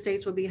 3 of the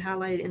states will be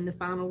highlighted in the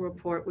final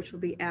report, which will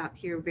be out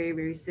here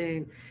very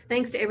soon.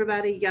 Thanks to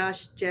everybody,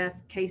 Yash, Jeff,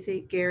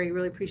 Casey, Gary,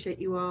 really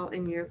appreciate you all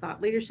and your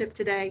thought leadership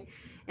today.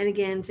 And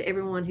again, to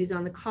everyone who's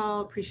on the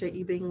call, appreciate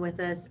you being with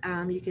us.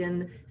 You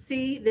can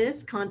see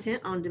this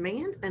content on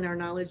demand in our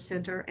Knowledge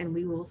Center, and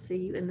we will see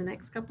you in the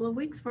next couple of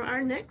weeks for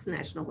our next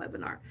national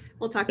webinar.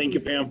 We'll talk to you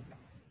soon. Pam.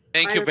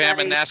 Thank Bye, you, Pam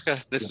and everybody.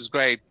 NASCA. This was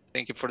great.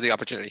 Thank you for the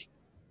opportunity.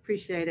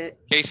 Appreciate it.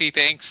 Casey,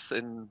 thanks.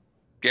 And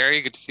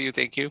Gary, good to see you.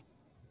 Thank you.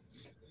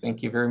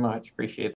 Thank you very much. Appreciate it.